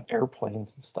noticed like that.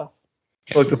 airplanes and stuff.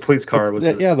 Like the police car was.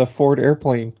 Yeah, the Ford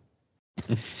airplane.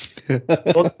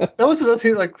 Well, that was another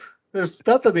thing. Like, there's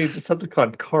not that many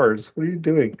Decepticon cars. What are you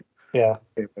doing? Yeah.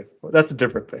 Anyway, well, that's a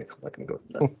different thing. I'm not going to go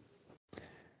into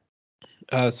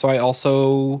that. so I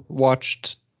also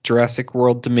watched Jurassic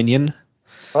World Dominion.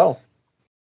 Well,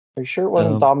 are you sure it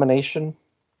wasn't Domination?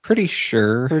 Pretty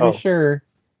sure. Pretty sure.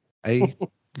 I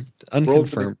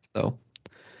unconfirmed though.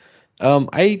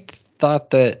 I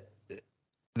thought that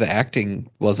the acting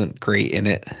wasn't great in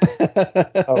it.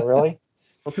 Oh, really?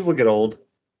 Well, people get old.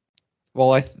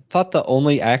 Well, I thought the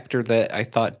only actor that I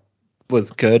thought was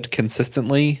good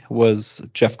consistently was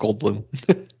Jeff Goldblum.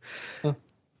 Huh. I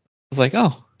was like,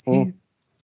 oh, Hmm.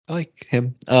 I like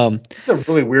him. He's a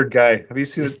really weird guy. Have you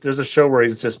seen it? There's a show where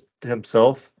he's just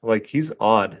himself. Like, he's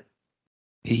odd.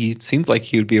 He seemed like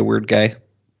he would be a weird guy.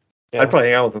 Yeah, I'd probably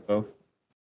hang out with him though.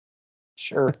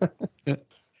 sure.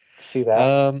 See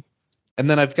that? And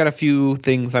then I've got a few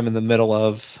things I'm in the middle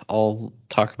of. I'll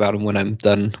talk about them when I'm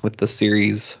done with the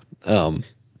series. And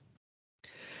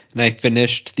I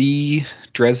finished the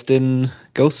Dresden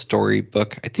Ghost Story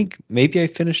book. I think maybe I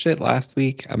finished it last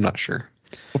week. I'm not sure.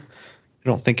 I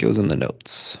don't think it was in the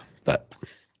notes, but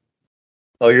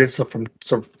Oh, you're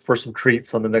for some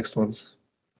treats on the next ones.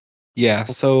 yeah.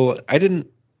 So I didn't.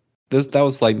 That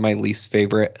was like my least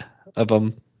favorite of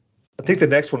them. I think the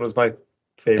next one was my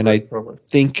favorite. And I probably.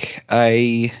 think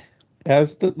Yeah,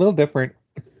 it's a little different.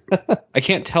 I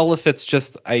can't tell if it's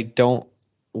just I don't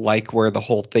like where the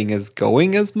whole thing is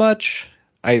going as much.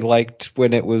 I liked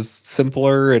when it was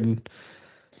simpler and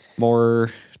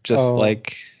more just Oh,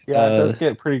 like Yeah, it does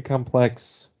get pretty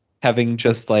complex. having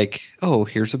just like, oh,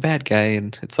 here's a bad guy,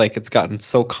 and it's like it's gotten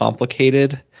so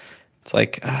complicated. It's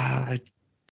like, Yeah,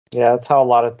 that's how a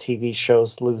lot of TV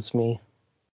shows lose me.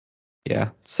 yeah.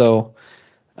 So,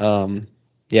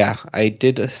 yeah, I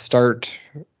did start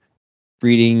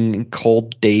reading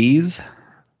Cold Days.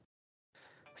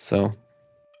 So,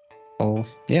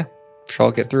 yeah, sure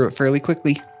I'll get through it fairly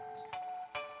quickly.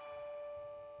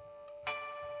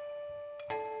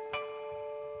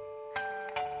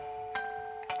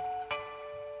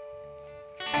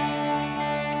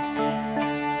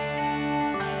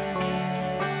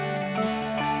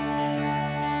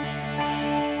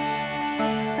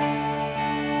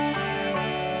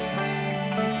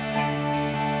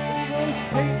 Those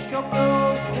cake shop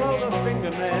girls grow their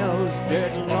fingernails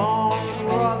dead long and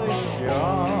rather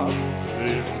sharp.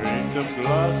 They paint them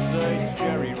glassy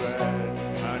cherry red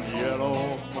and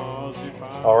yellow marzipan.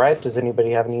 All right, does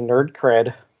anybody have any nerd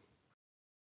cred?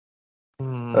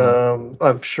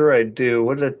 I'm sure I do.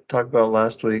 What did I talk about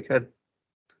last week? I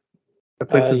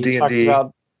played some You D&D. talked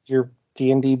about your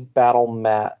D&D battle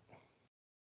mat.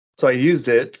 So I used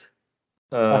it,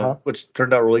 Uh-huh. which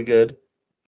turned out really good.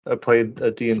 I played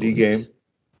a D&D Excellent. game.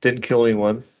 Didn't kill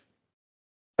anyone.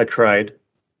 I tried.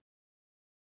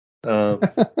 As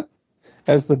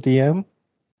the DM.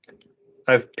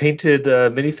 I've painted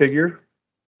a minifigure.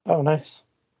 Oh, nice.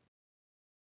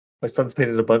 My son's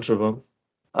painted a bunch of them.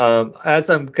 As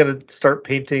I'm going to start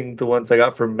painting the ones I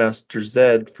got from Master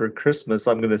Zed for Christmas,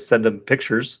 I'm going to send him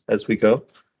pictures as we go.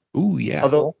 Ooh, yeah.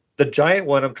 Although the giant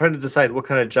one, I'm trying to decide what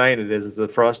kind of giant it is. Is it a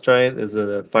frost giant? Is it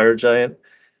a fire giant?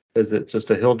 Is it just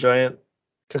a hill giant?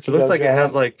 It Cookie looks dough like it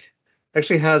has giant.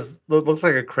 looks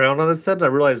like a crown on its head. And I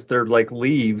realized they're like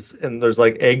leaves and there's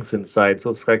like eggs inside, so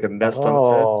it's like a nest on its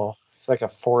head. Oh, it's like a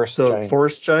forest So giant.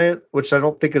 forest giant, which I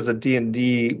don't think is a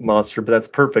D&D monster, but that's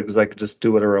perfect because I could just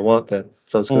do whatever I want then.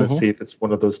 So I was going to Mhm. see if it's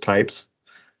one of those types.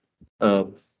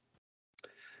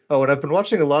 Oh, and I've been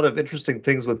watching a lot of interesting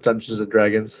things with Dungeons and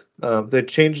Dragons. They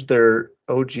changed their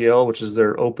OGL, which is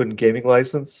their open gaming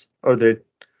license, or they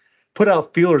put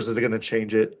out feelers that they're going to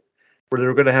change it, where they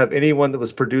were going to have anyone that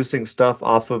was producing stuff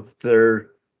off of their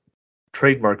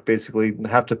trademark basically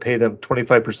have to pay them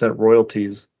 25%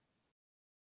 royalties.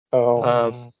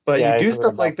 Oh, But yeah, you I do heard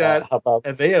stuff like about that, hubbub.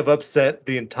 and they have upset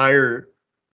the entire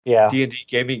Yeah. D&D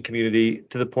gaming community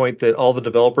to the point that all the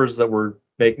developers that were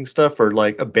making stuff are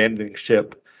like abandoning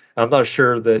ship. I'm not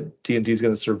sure that D&D is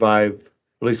going to survive,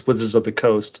 at least Wizards of the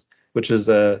Coast, which is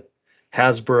a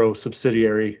Hasbro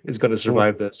subsidiary, is going to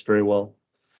survive this very well.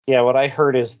 Yeah, what I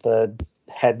heard is the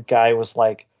head guy was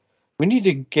like, we need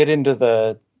to get into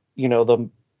the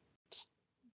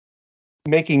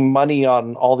making money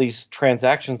on all these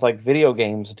transactions like video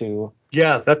games do.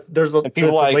 Yeah, there's a And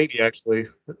people that's a like, lady actually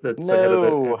that's ahead of it.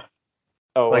 No.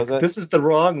 Oh, Like, was it? this is the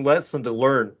wrong lesson to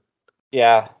learn.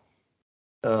 Yeah.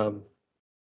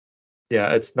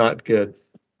 Yeah, it's not good.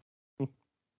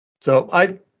 So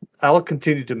I'll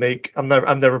continue to make. I'm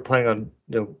never planning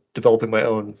on developing my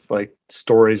own like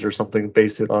stories or something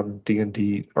based it on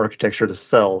D&D architecture to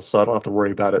sell, so I don't have to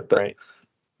worry about it. But Right.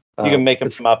 You can make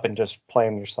it's them up and just play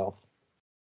them yourself.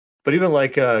 But even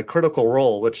like Critical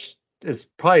Role, which is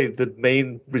probably the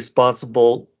main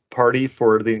responsible party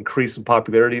for the increase in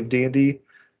popularity of D&D,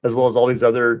 as well as all these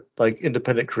other like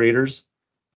independent creators,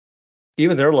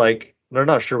 even they're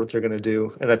not sure what they're going to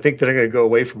do, and I think they're going to go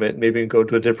away from it, maybe go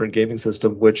to a different gaming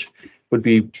system, which would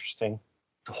be Interesting.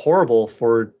 horrible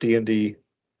for D&D.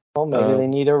 Well, maybe they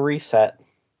need a reset.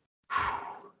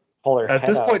 Pull their At head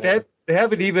this out point, of they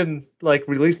haven't even like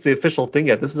released the official thing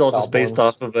yet. This is all just based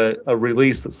Goblins. off of a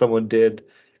release that someone did,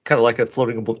 kind of like a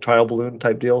floating trial balloon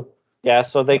type deal. Yeah,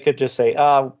 so they could just say,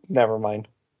 "Oh, never mind."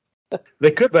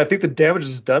 They could, but I think the damage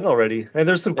is done already. And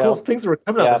there's some cool Yeah. things that were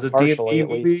coming out. Yeah, There's a partially, D&D at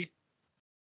least. movie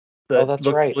that that's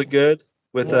looked right. really good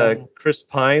with Yeah. Chris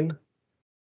Pine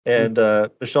and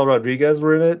Michelle Rodriguez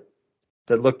were in it.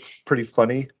 That looked pretty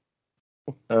funny.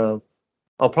 I'll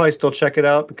probably still check it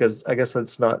out because I guess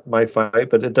it's not my fight,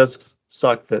 but it does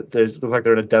suck that they look like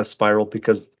they're in a death spiral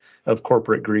because of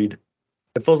corporate greed.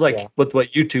 It feels like with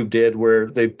what YouTube did, where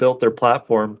they built their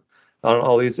platform on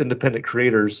all these independent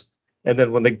creators, and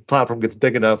then when the platform gets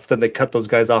big enough, then they cut those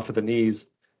guys off at the knees,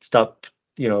 stop,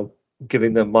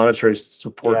 giving them monetary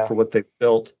support for what they've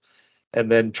built,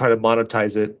 and then try to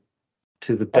monetize it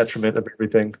to the detriment of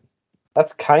everything.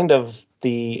 That's kind of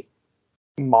the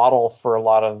model for a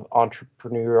lot of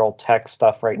entrepreneurial tech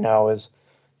stuff right now is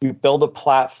you build a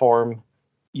platform,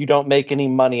 you don't make any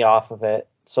money off of it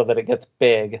so that it gets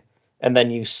big, and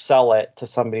then you sell it to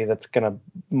somebody that's going to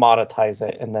monetize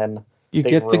it, and then you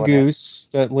get the goose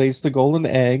that lays the golden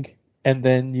egg, and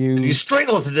then you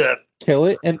strangle it to death, kill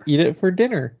it, and eat it for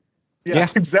dinner. Yeah,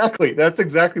 exactly. That's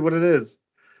exactly what it is.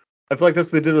 I feel like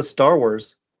that's what they did with Star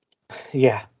Wars.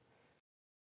 Yeah.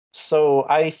 So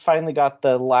I finally got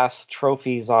the last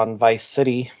trophies on Vice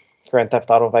City, Grand Theft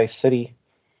Auto Vice City.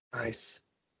 Nice.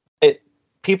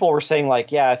 People were saying,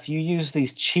 like, yeah, if you use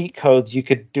these cheat codes, you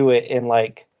could do it in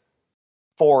like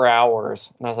 4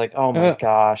 hours. And I was like, oh my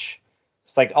gosh.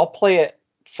 It's like, I'll play it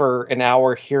for an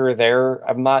hour here or there.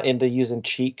 I'm not into using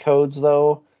cheat codes,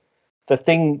 though.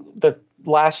 The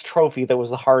last trophy that was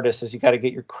the hardest is you got to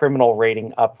get your criminal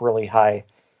rating up really high.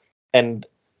 And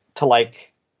to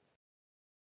like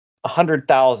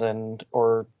 100,000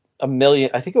 or 1,000,000,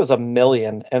 I think it was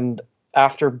 1,000,000. And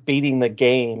after beating the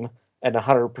game and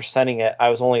 100%ing it, I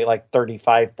was only at like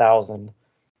 35,000. So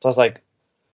I was like,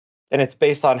 and it's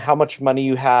based on how much money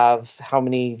you have, how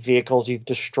many vehicles you've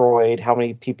destroyed, how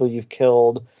many people you've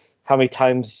killed, how many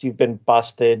times you've been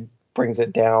busted, brings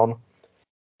it down.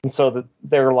 And so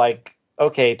they're like,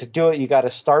 okay, to do it, you got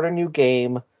to start a new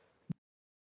game.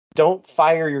 Don't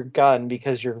fire your gun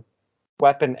because your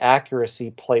weapon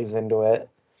accuracy plays into it.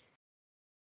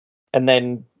 And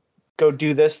then go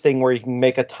do this thing where you can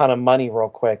make a ton of money real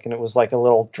quick. And it was like a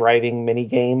little driving mini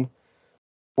game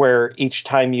where each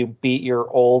time you beat your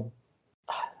old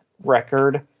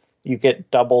record, you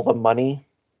get double the money.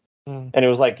 And it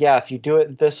was like, yeah, if you do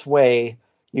it this way,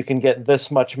 you can get this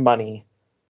much money.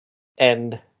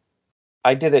 And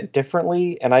I did it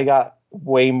differently, and I got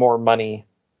way more money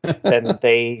than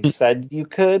they said you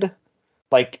could.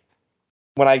 Like,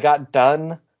 when I got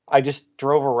done, I just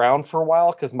drove around for a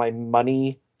while because my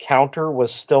money counter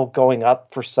was still going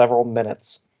up for several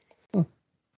minutes.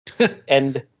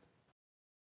 And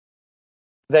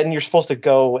then you're supposed to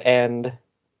go and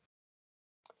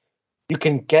you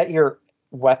can get your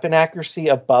weapon accuracy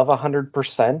above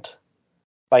 100%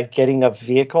 by getting a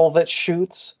vehicle that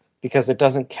shoots, because it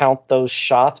doesn't count those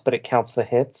shots, but it counts the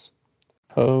hits.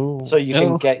 So you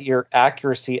can get your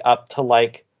accuracy up to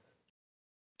like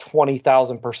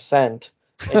 20,000%,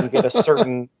 and you get a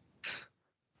certain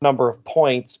number of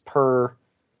points per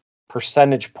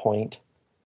percentage point.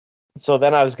 So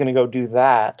then I was going to go do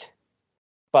that,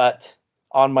 but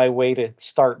on my way to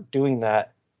start doing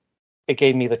that, it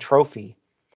gave me the trophy.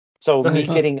 So me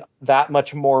getting that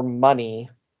much more money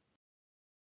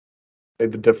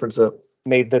made the difference up.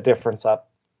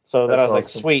 So then I was like,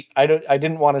 sweet. I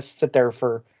didn't want to sit there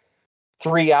for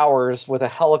 3 hours with a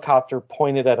helicopter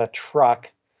pointed at a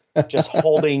truck, just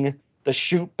holding the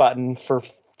shoot button for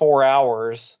 4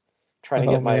 hours, trying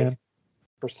to get my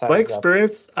percentage. My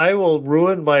experience, I will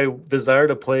ruin my desire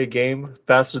to play a game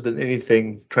faster than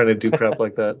anything trying to do crap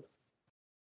like that.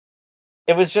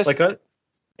 It was just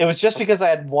because I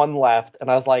had one left,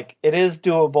 and I was like, it is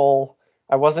doable.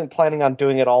 I wasn't planning on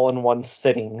doing it all in one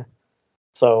sitting.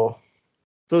 So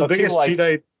the biggest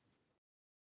cheat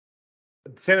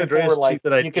San Andreas cheat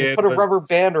that I did, you can put a rubber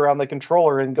band around the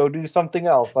controller and go do something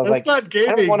else. I was like, not gaming.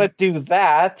 I don't want to do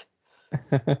that.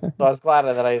 So I was glad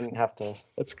that I didn't have to.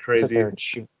 That's crazy. Sit there and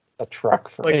shoot a truck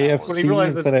for like AFC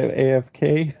instead of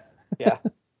AFK. Yeah.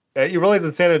 You realize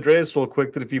in San Andreas real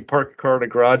quick that if you park a car in a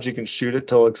garage, you can shoot it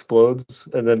till it explodes,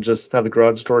 and then just have the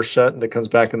garage door shut, and it comes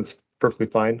back and it's perfectly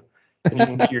fine. And you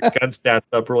can get your gun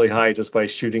stats up really high just by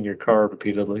shooting your car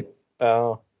repeatedly.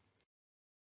 Oh.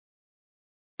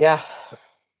 Yeah.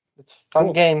 It's a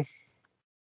fun game.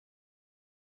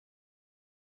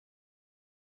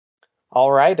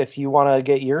 All right. If you want to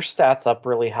get your stats up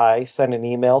really high, send an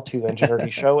email to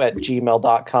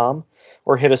engineerdyshow@gmail.com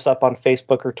or hit us up on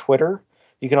Facebook or Twitter.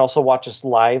 You can also watch us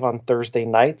live on Thursday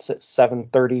nights at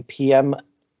 7:30 p.m.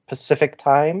 Pacific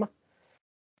time.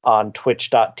 on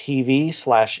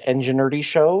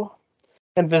twitch.tv/EngineNerdyShow,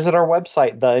 and visit our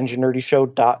website,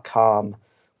 theengineerdyshow.com.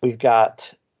 We've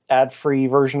got ad-free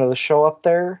version of the show up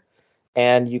there,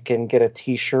 and you can get a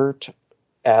t-shirt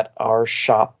at our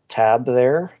shop tab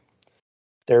there.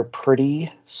 They're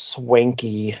pretty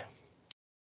swanky.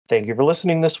 Thank you for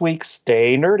listening this week.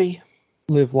 Stay nerdy.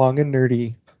 Live long and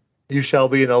nerdy. You shall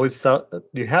be and always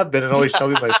you have been and always shall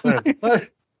be my friends.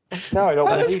 What? No, I don't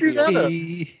How did I believe screw you. that up?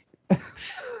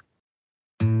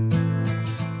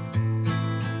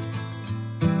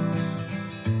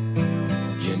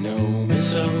 You know me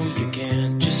so you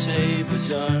can't just say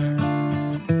bizarre.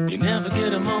 You never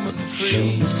get a moment for free. Show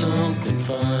me something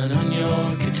fun on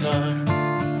your guitar.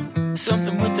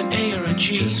 Something with an A or a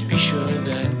G. Just be sure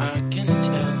that I can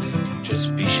tell it.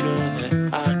 Just be sure that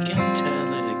I can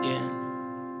tell it again.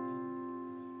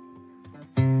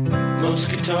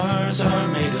 Most guitars are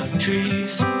made of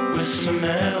trees, with some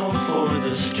metal for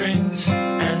the strings,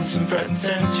 and some frets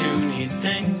and tuney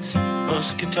things.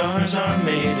 Most guitars are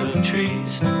made of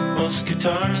trees. Most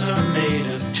guitars are made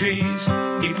of trees.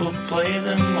 People play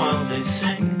them while they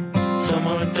sing. Some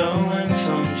are dull and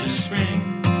some just ring.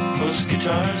 Most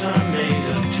guitars are made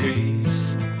of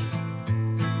trees.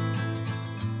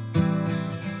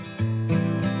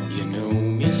 You know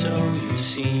me so you've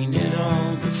seen it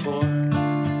all before.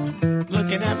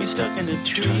 Looking at me stuck in a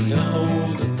tree, trying to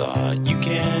hold a thought you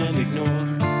can't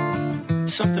ignore.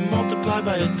 Something multiplied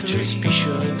by a 3. Just be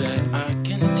sure that I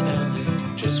can tell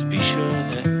it. Just be sure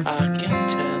that I can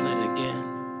tell it again.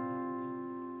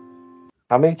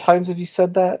 How many times have you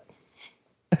said that?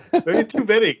 Maybe too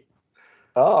many.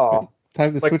 Oh.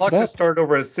 Time to My switch clock it up. just started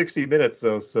over at 60 minutes,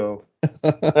 though, so.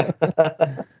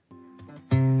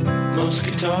 Most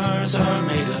guitars are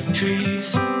made of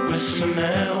trees, with some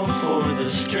metal for the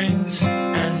strings,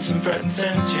 and some frets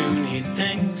and tuney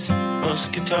things.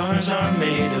 Most guitars are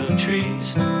made of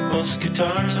trees. Most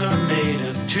guitars are made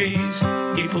of trees.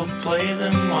 People play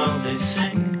them while they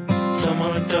sing. Some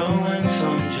are dull and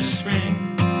some just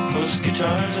ring. Most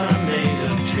guitars are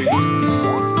made of trees.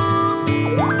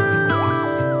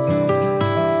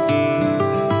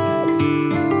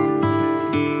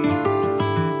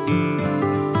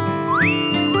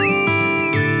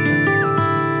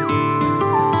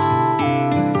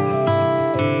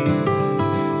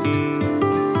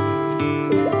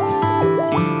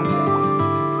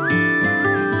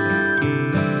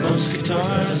 Most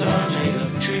guitars are made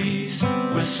of trees,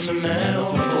 with some metal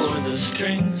for the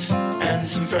strings, and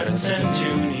some frets and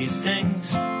tuney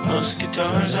things. Most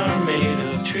guitars are made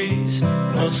of trees.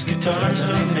 Most guitars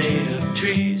are made of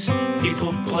trees.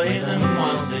 People play them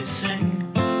while they sing.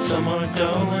 Some are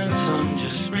dull and some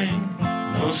just ring.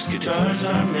 Most guitars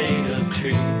are made of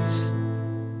trees.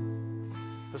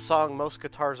 The song Most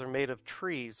Guitars Are Made of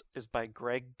Trees is by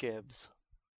Greg Gibbs.